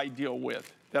I deal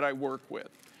with, that I work with.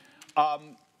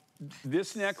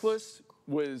 This necklace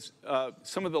was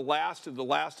some of the last of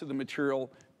the material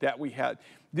that we had.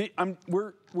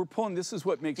 We're pulling. This is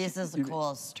what makes. This is the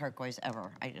coolest turquoise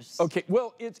ever. Okay.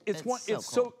 Well, it's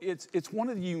one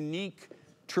of the unique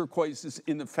turquoises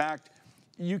in the fact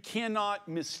you cannot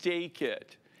mistake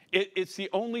it. It's the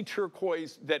only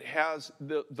turquoise that has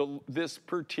this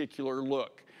particular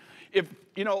look. If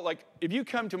you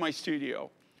come to my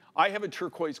studio, I have a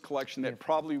turquoise collection that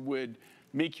probably would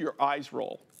make your eyes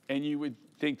roll, and you would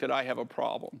think that I have a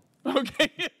problem. Okay,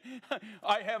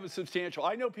 I have a substantial.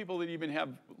 I know people that even have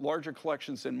larger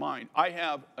collections than mine. I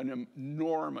have an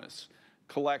enormous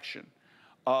collection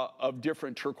of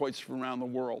different turquoises from around the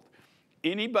world.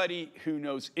 Anybody who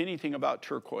knows anything about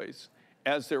turquoise,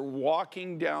 as they're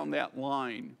walking down that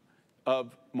line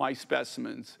of my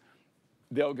specimens,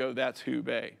 they'll go, that's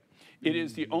Hubei. It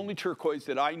is the only turquoise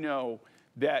that I know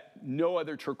that no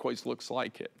other turquoise looks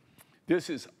like it. This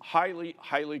is highly,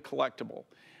 highly collectible.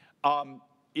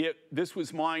 This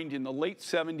was mined in the late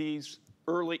 70s,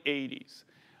 early 80s.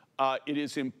 It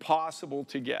is impossible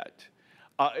to get,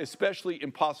 especially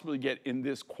impossible to get in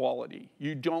this quality.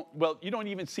 You don't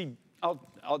even see,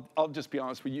 I'll just be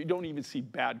honest with you, you don't even see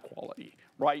bad quality,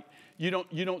 right? You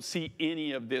don't see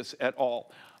any of this at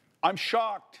all. I'm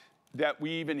shocked that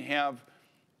we even have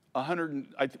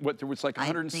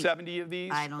 170 of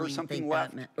these or something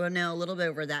left? Well, no, a little bit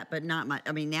over that, but not much.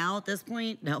 I mean, now at this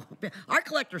point, no. Our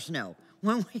collectors know.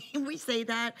 When we say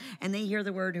that and they hear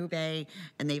the word Hubei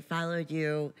and they followed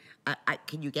you,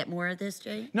 can you get more of this,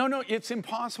 Jay? No, it's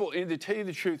impossible. And to tell you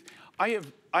the truth,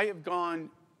 I've gone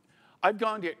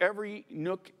to every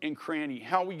nook and cranny.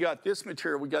 How we got this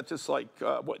material, we got this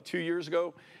 2 years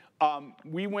ago?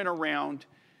 We went around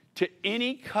to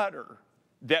any cutter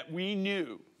that we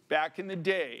knew back in the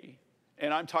day,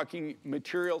 and I'm talking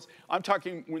materials, I'm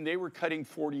talking when they were cutting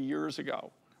 40 years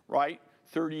ago, right?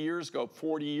 30 years ago,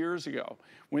 40 years ago,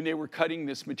 when they were cutting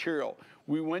this material.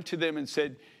 We went to them and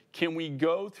said, can we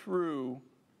go through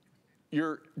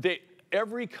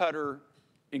every cutter,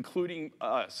 including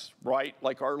us, right?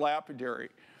 Like our lapidary,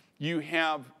 you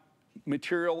have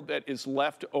material that is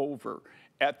left over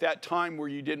at that time where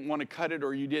you didn't want to cut it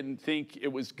or you didn't think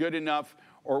it was good enough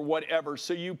or whatever,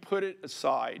 so you put it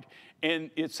aside and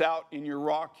it's out in your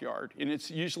rock yard, and it's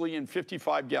usually in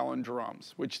 55-gallon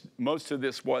drums, which most of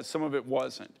this was, some of it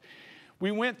wasn't.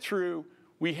 We went through,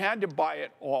 we had to buy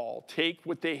it all, take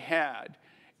what they had,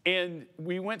 And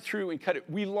we went through and cut it.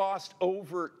 We lost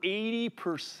over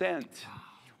 80%.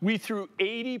 We threw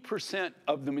 80%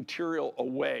 of the material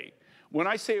away. When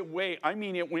I say away, I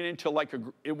mean it went into like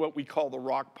what we call the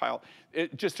rock pile,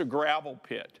 just a gravel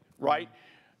pit, right?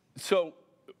 So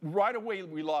right away,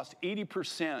 we lost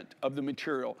 80% of the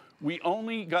material. We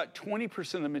only got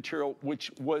 20% of the material,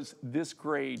 which was this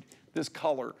grade, this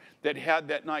color that had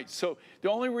that night. So the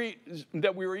only reason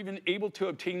that we were even able to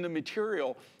obtain the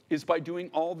material is by doing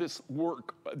all this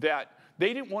work that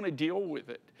they didn't want to deal with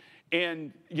it.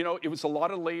 And, you know, it was a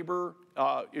lot of labor.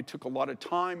 It took a lot of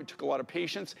time. It took a lot of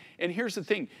patience. And here's the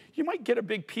thing. You might get a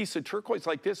big piece of turquoise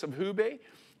like this of Hubei,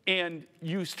 and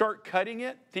you start cutting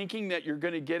it thinking that you're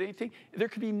going to get anything. There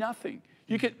could be nothing.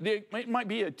 It might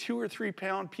be a 2 or 3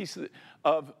 pound piece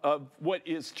of what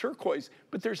is turquoise,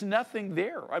 but there's nothing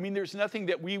there. I mean, there's nothing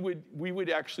that we would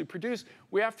actually produce.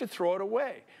 We have to throw it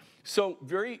away. So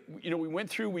we went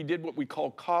through, we did what we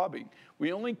call cobbing.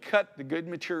 We only cut the good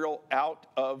material out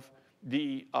of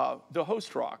the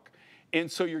host rock. And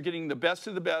so you're getting the best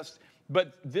of the best.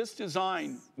 But this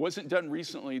design wasn't done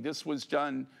recently. This was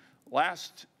done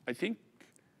I think,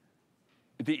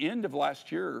 at the end of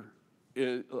last year.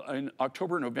 In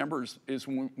October, November is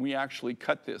when we actually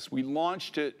cut this. We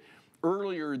launched it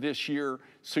earlier this year.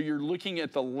 So you're looking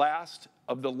at the last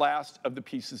of the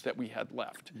pieces that we had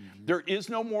left. There is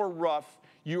no more rough.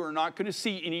 You are not going to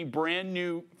see any brand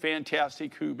new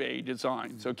fantastic Hubei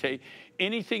designs, okay?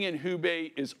 Anything in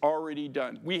Hubei is already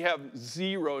done. We have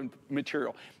 0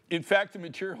 material. In fact, the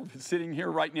material that's sitting here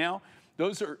right now,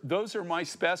 those are my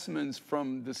specimens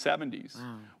from the 70s.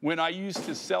 Wow. When I used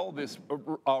to sell this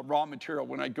raw material,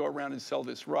 when I go around and sell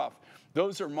this rough,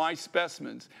 those are my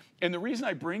specimens. And the reason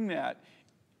I bring that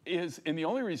is, and the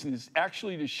only reason is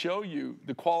actually to show you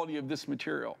the quality of this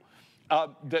material.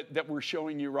 That we're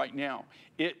showing you right now.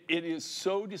 It is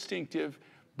so distinctive,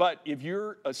 but if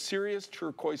you're a serious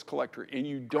turquoise collector and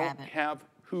you don't have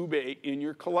Hubei in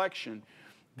your collection,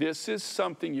 this is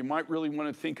something you might really want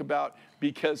to think about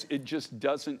because it just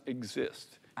doesn't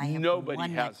exist.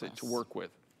 Nobody has it to work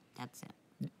with. That's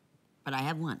it. But I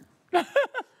have one.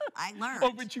 I learned.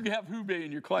 Oh, but you have Hubei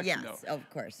in your collection, yes, though. Of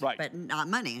course. Right. But not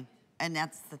money. And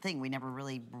that's the thing. We never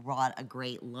really brought a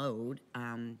great load.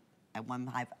 At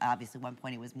obviously one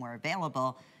point it was more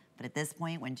available, but at this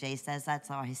point when Jay says that,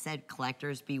 so I said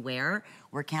collectors beware.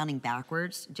 We're counting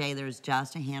backwards. Jay, there's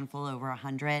just a handful, over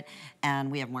 100,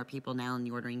 and we have more people now in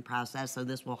the ordering process, so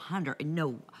this will 100,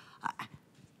 no,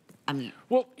 I mean.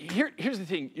 Well, here's the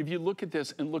thing. If you look at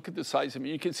this and look at the size of it,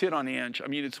 you can see it on Ange. I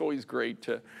mean, it's always great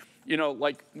to, you know,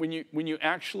 like when you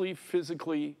actually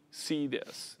physically see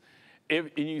this, and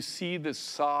you see the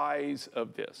size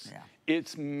of this,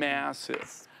 it's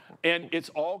massive. And it's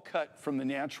all cut from the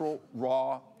natural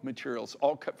raw materials,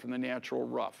 all cut from the natural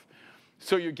rough.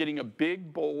 So you're getting a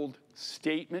big, bold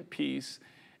statement piece,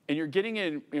 and you're getting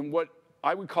in what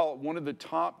I would call one of the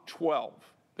top 12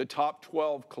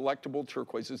 collectible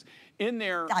turquoises. In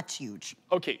there. That's huge.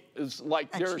 Okay, it's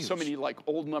like there are so many like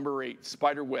old number 8,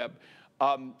 spider web.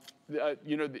 There's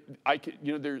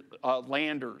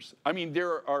landers. I mean,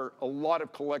 there are a lot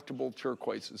of collectible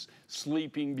turquoises.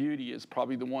 Sleeping Beauty is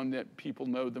probably the one that people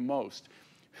know the most.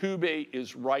 Hubei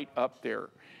is right up there.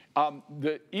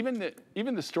 Even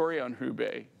the story on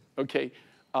Hubei, okay,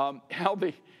 how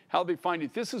they find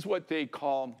it. This is what they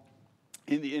call,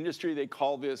 in the industry, they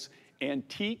call this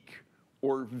antique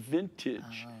or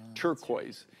vintage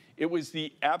turquoise. It was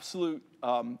the absolute,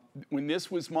 when this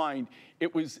was mined,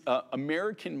 it was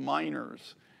American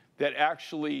miners that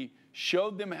actually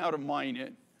showed them how to mine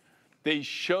it. They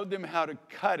showed them how to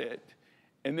cut it,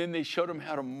 and then they showed them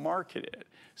how to market it.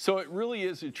 So it really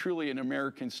is truly an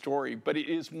American story, but it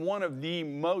is one of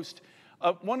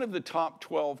the top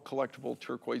 12 collectible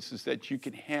turquoises that you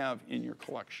can have in your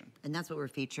collection. And that's what we're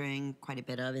featuring quite a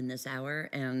bit of in this hour,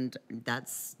 and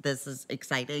this is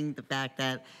exciting, the fact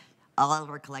that all of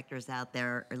our collectors out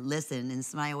there listen, and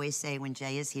so I always say when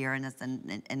Jay is here, and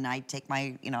I take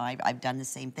my, I've done the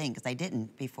same thing because I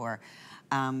didn't before.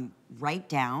 Write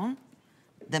down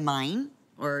the mine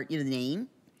or the name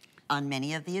on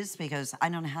many of these, because I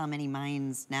don't know how many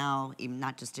mines now, even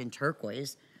not just in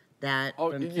turquoise, that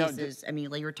from pieces. I mean,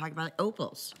 like you were talking about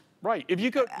opals. Right. If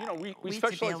you go, we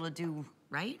specialize. to be able to do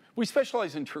right. We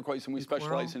specialize in turquoise and we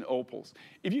specialize in opals.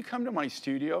 If you come to my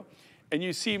studio and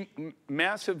you see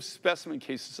massive specimen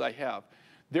cases I have,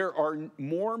 there are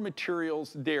more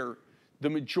materials there. The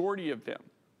majority of them,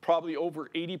 probably over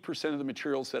 80% of the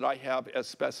materials that I have as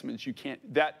specimens,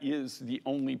 that is the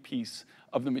only piece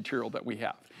of the material that we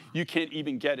have. You can't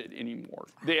even get it anymore.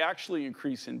 They actually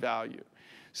increase in value.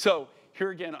 So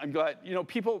here again, I'm glad, you know,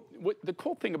 people, the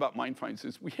cool thing about Mind Finds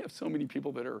is we have so many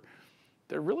people that are,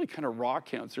 they're really kind of rock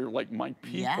hounds. They're like my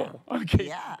people, okay?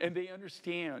 Yeah. And they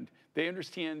understand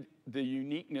the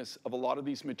uniqueness of a lot of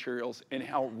these materials and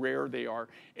how rare they are.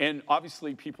 And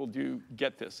obviously people do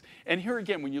get this. And here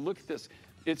again, when you look at this,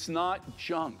 it's not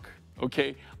junk,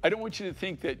 okay? I don't want you to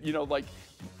think that, you know, like,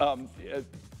 and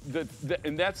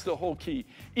that's the whole key.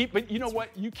 But you know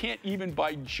what? You can't even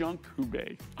buy junk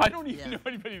hube. I don't even know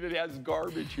anybody that has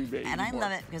garbage hube And anymore. I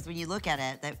love it because when you look at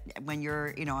it, that when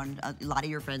you're, you know, and a lot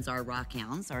of your friends are rock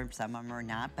hounds, or some of them are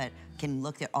not, but can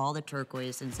look at all the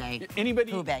turquoise and say,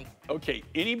 anybody, hube. Okay,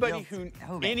 anybody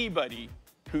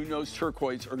who knows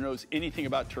turquoise or knows anything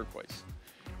about turquoise,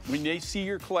 when they see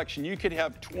your collection, you could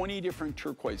have 20 different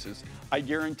turquoises. I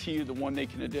guarantee you the one they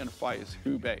can identify is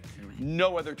hube.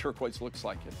 No other turquoise looks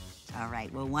like it. All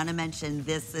right, well, want to mention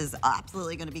this is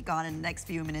absolutely going to be gone in the next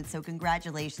few minutes, so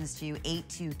congratulations to you.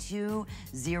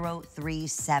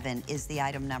 822037 is the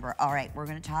item number. All right, we're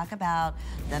going to talk about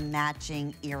the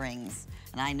matching earrings.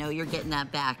 And I know you're getting that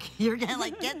back. You're going to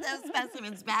like, get those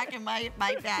specimens back in my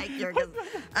bag here, because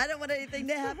I don't want anything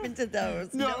to happen to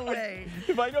those. No way.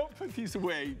 If I don't put these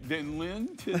away, then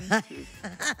Lynn tends to,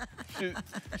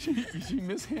 she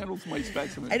mishandles my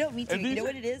specimens. I don't mean to. You know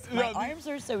what it is? My arms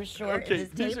are so short, and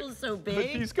this table's so big. But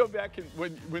these go back, and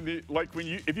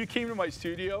if you came to my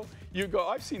studio, you go,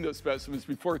 I've seen those specimens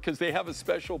before, because they have a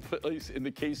special place in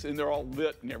the case, and they're all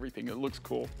lit and everything. It looks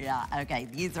cool. Yeah, okay.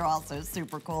 These are also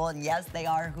super cool, and yes, they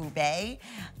are hube.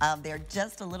 They're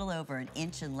just a little over an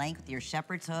inch in length with your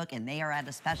shepherd's hook, and they are at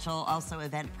a special, also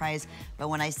event price. But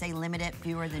when I say limited,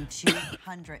 fewer than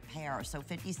 200 pairs, so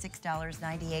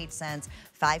 $56.98,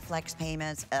 5 flex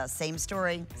payments. Same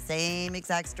story, same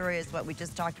exact story as what we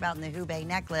just talked about in the hube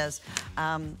necklace,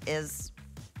 is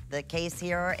the case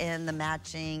here in the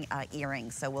matching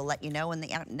earrings. So we'll let you know when the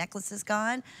necklace is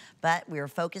gone, but we're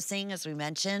focusing, as we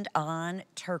mentioned, on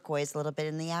turquoise a little bit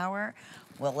in the hour.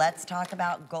 Well, let's talk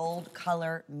about gold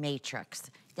color matrix.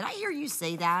 Did I hear you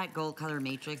say that? Gold color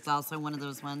matrix, also one of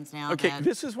those ones now? Okay,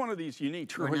 this is one of these unique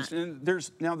turquoise, and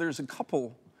there's a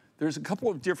couple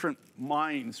of different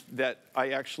mines that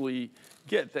I actually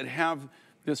get that have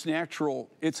this natural,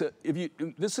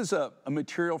 this is a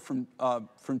material from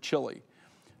Chile.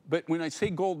 But when I say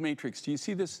gold matrix, do you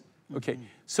see this? Okay,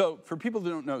 so for people that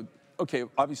don't know, okay,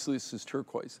 obviously this is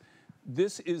turquoise.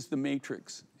 This is the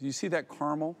matrix. Do you see that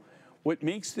caramel? What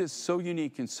makes this so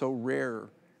unique and so rare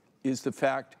is the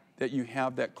fact that you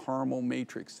have that caramel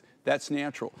matrix. That's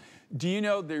natural. Do you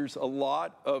know there's a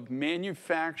lot of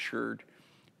manufactured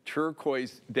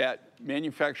turquoise that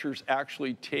manufacturers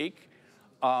actually take?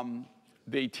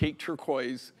 They take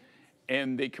turquoise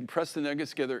and they compress the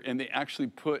nuggets together, and they actually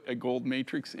put a gold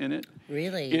matrix in it.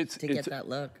 Really? To get that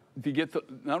look? To get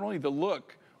not only the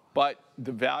look, but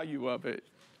the value of it.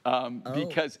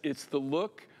 Because it's the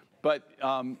look, but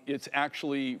it's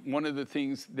actually one of the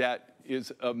things that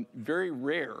is very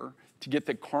rare to get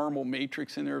the caramel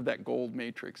matrix in there, that gold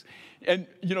matrix. And,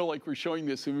 you know, like we're showing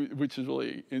this, which is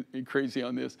really crazy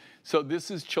on this. So this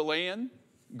is Chilean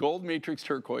gold matrix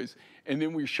turquoise, and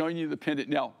then we're showing you the pendant.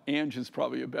 Now, Ange is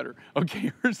probably a better.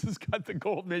 Okay, hers has got the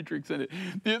gold matrix in it.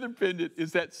 The other pendant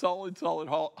is that solid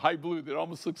high blue that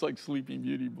almost looks like Sleeping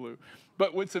Beauty blue.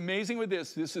 But what's amazing with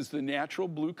this is the natural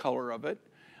blue color of it.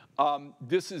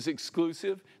 This is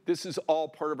exclusive. This is all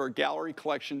part of our gallery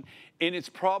collection, and it's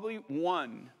probably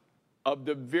one of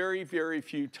the very, very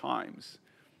few times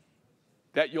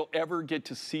that you'll ever get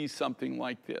to see something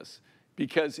like this,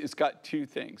 because it's got two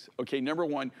things. Okay, number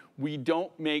one, we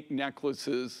don't make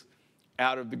necklaces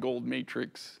out of the gold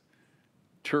matrix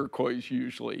turquoise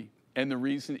usually, and the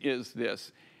reason is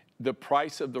this: the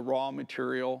price of the raw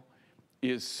material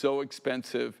is so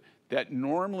expensive that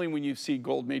normally when you see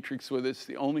gold matrix with us,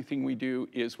 the only thing we do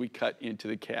is we cut into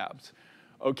the cabs.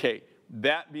 Okay,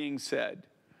 that being said,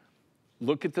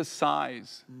 look at the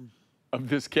size of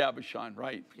this cabochon,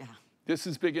 right? Yeah. This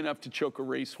is big enough to choke a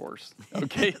racehorse,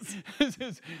 okay?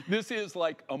 This is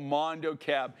like a Mondo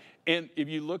cab. And if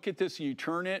you look at this and you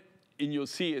turn it, and you'll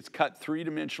see it's cut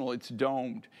three-dimensional, it's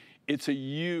domed. It's a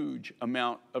huge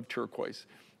amount of turquoise.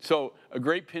 So a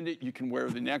great pendant, you can wear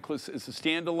the necklace as a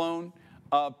standalone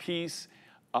piece.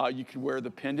 You can wear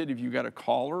the pendant if you got a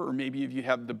collar, or maybe if you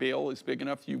have the bail is big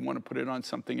enough, you want to put it on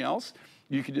something else.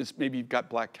 You could just, maybe you've got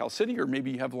black calcite, or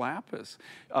maybe you have lapis,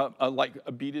 like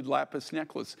a beaded lapis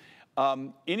necklace.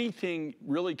 Anything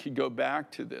really could go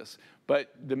back to this,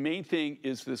 but the main thing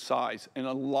is the size, and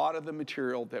a lot of the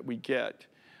material that we get,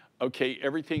 okay,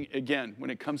 everything, again, when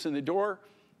it comes in the door,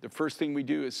 the first thing we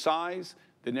do is size,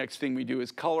 the next thing we do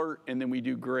is color, and then we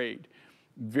do grade.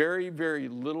 very, very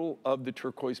little of the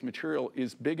turquoise material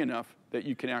is big enough that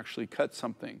you can actually cut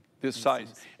something this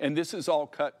size. And this is all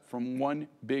cut from one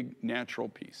big natural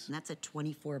piece. And that's a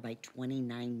 24 by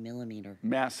 29 millimeter.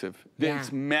 Massive. Yeah,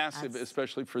 It's massive,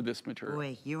 especially for this material.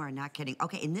 Boy, you are not kidding.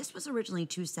 Okay, and this was originally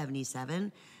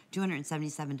 $277.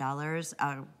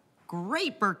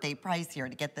 Great birthday price here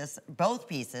to get this, both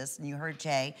pieces. And you heard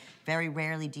Jay, very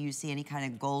rarely do you see any kind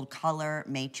of gold color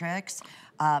matrix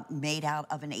made out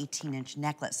of an 18-inch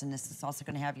necklace. And this is also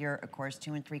gonna have your, of course,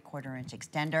 2 3/4-inch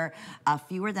extender.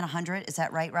 Fewer than 100, is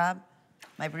that right, Rob?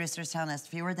 My producer's telling us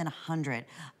fewer than 100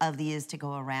 of these to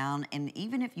go around. And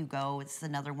even if you go, it's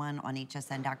another one on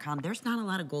hsn.com, there's not a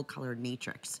lot of gold colored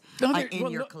matrix in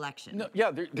your collection. No,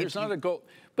 yeah, there's not a gold.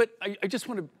 But I just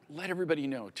want to let everybody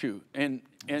know too, and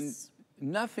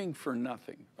nothing for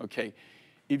nothing, okay?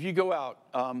 If you go out,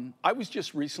 I was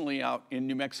just recently out in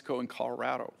New Mexico and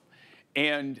Colorado,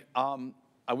 and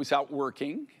I was out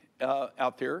working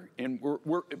out there, and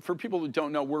we're for people who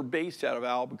don't know, we're based out of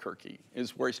Albuquerque,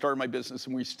 is where I started my business,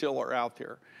 and we still are out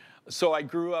there. So I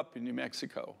grew up in New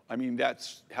Mexico. I mean,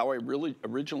 that's how I really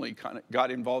originally kind of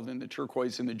got involved in the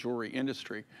turquoise and the jewelry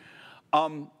industry.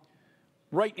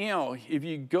 Right now, if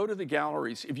you go to the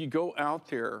galleries, if you go out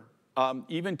there,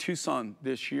 even Tucson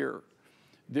this year,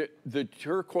 the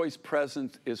turquoise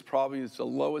presence is probably the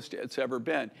lowest it's ever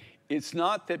been. It's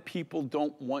not that people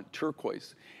don't want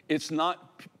turquoise. It's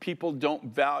not people don't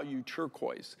value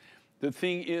turquoise. The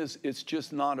thing is, it's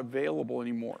just not available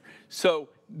anymore. So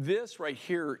this right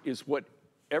here is what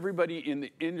everybody in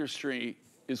the industry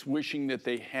is wishing that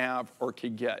they have or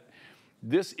could get.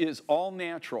 This is all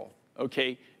natural,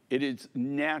 okay? It is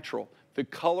natural. The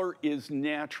color is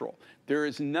natural. There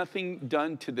is nothing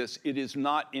done to this. It is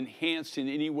not enhanced in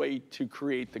any way to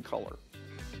create the color.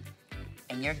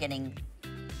 And you're getting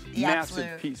the massive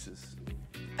absolute pieces.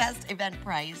 Best event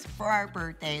price for our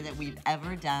birthday that we've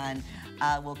ever done.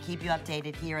 We'll keep you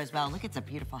updated here as well. Look, it's a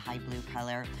beautiful high blue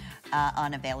color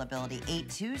on availability.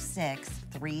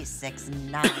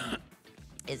 826-369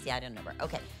 is the item number.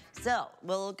 Okay, so,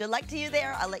 well, good luck to you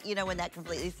there. I'll let you know when that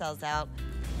completely sells out.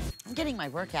 I'm getting my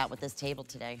workout with this table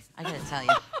today, I gotta tell you.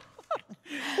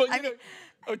 Well, you know,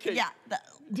 okay. Yeah.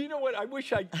 Do you know what? I wish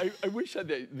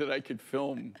that I could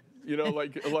film, you know,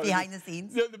 like a lot behind the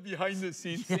scenes? Yeah, the behind the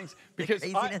scenes things. Because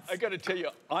I got to tell you,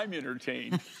 I'm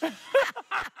entertained.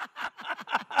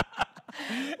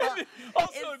 Well,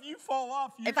 also, if you fall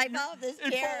off, if I fall off this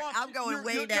chair, I'm going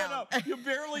way down. No, you'll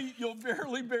barely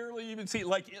even see.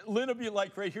 Like Lynn will be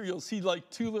like right here. You'll see like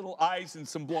 2 little eyes and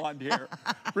some blonde hair.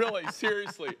 Really,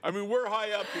 seriously. I mean, we're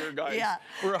high up here, guys. Yeah.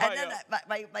 We're high up.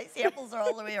 My samples are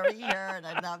all the way over here, and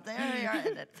I'm up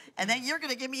there, and then you're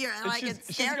gonna give me your, and I get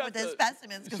scared with the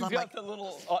specimens because I'm like, the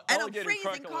little and I'm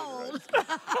freezing cold.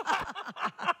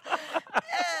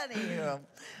 Anywho,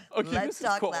 okay, let's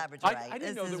talk cool. labradorite.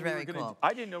 This is very cool.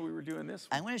 I didn't know we were doing this.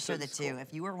 I'm going to show the two.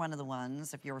 If you were one of the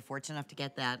ones, if you were fortunate enough to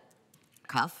get that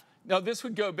cuff. Now this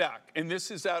would go back, and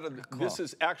this is out of this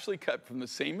is actually cut from the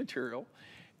same material,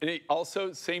 and it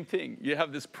also same thing. You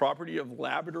have this property of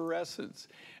labradorescence.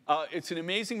 It's an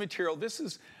amazing material. This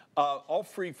is all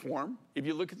free form. If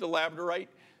you look at the labradorite,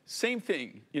 same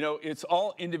thing. You know, it's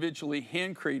all individually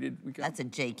hand created. That's a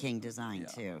J. King design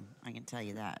too. I can tell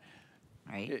you that.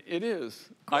 Right? It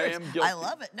is. I am guilty. I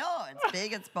love it. No, it's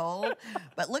big, it's bold.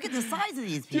 But look at the size of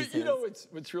these pieces. You know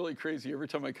what's really crazy? Every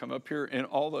time I come up here, and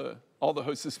all the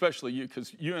hosts, especially you,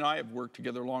 because you and I have worked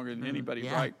together longer than anybody,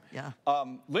 right? Yeah.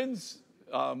 Lynn's,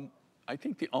 I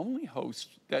think, the only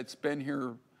host that's been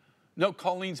here. No,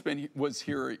 Colleen's was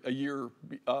here a year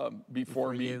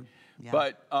before me. You. Yeah.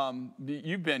 But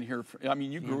you've been here, I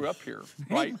mean, you grew up here,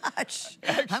 right? Pretty much.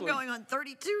 Actually, I'm going on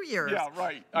 32 years. Yeah,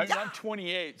 right. I mean, I'm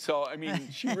 28, so I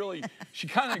mean, she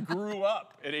kind of grew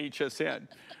up at HSN.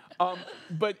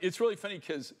 But it's really funny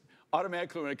because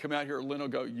automatically when I come out here, Lynn will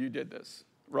go, "You did this,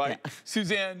 right?" Yeah.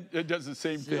 Suzanne does the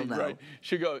same thing, right?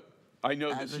 She'll go, "I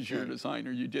know this is your design,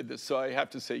 or you did this," so I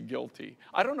have to say guilty.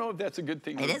 I don't know if that's a good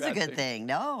thing or a bad thing. It is a good thing,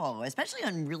 no, especially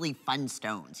on really fun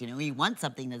stones. You know, you want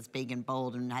something that's big and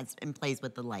bold and plays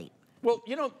with the light. Well,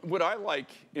 you know, what I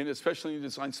like, and especially in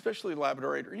design, especially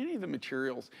labradorite or any of the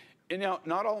materials, and now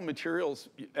not all materials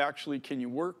actually can you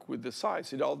work with the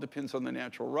size. It all depends on the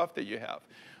natural rough that you have.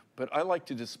 But I like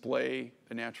to display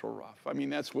the natural rough. I mean,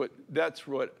 that's what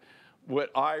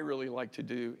I really like to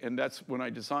do, and that's when I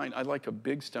design. I like a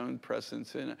big stone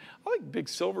presence, and I like big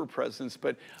silver presence,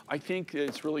 but I think that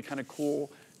it's really kind of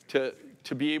cool to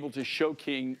be able to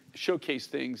showcase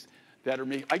things that are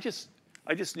made.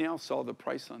 I just now saw the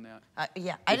price on that.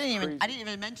 Yeah, I It's didn't crazy.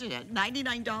 even mention it.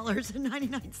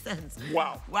 $99.99.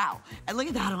 Wow. Wow. And look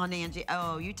at that on Angie.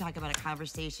 Oh, you talk about a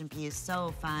conversation piece.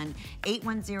 So fun.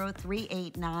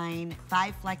 810-389,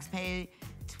 5 flex pay.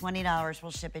 $20,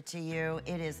 we'll ship it to you.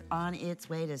 It is on its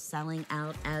way to selling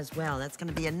out as well. That's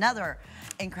gonna be another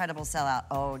incredible sellout.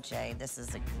 Oh, Jay, this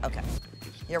is, okay.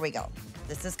 Here we go.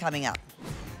 This is coming up.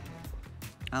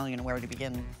 I don't even know where to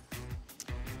begin.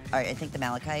 All right, I think the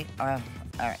malachite. All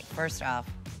right, first off,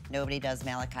 nobody does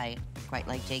malachite quite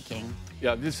like J. King.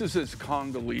 Yeah, this is his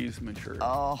Congolese material.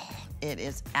 Oh, it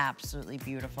is absolutely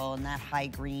beautiful. And that high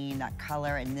green, that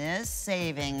color, and this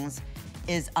savings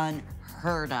is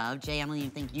unheard of. Jay, I don't even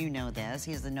think you know this.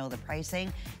 He doesn't know the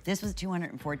pricing. This was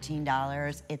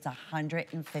 $214. It's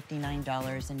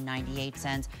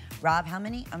 $159.98. Rob, how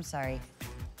many? I'm sorry.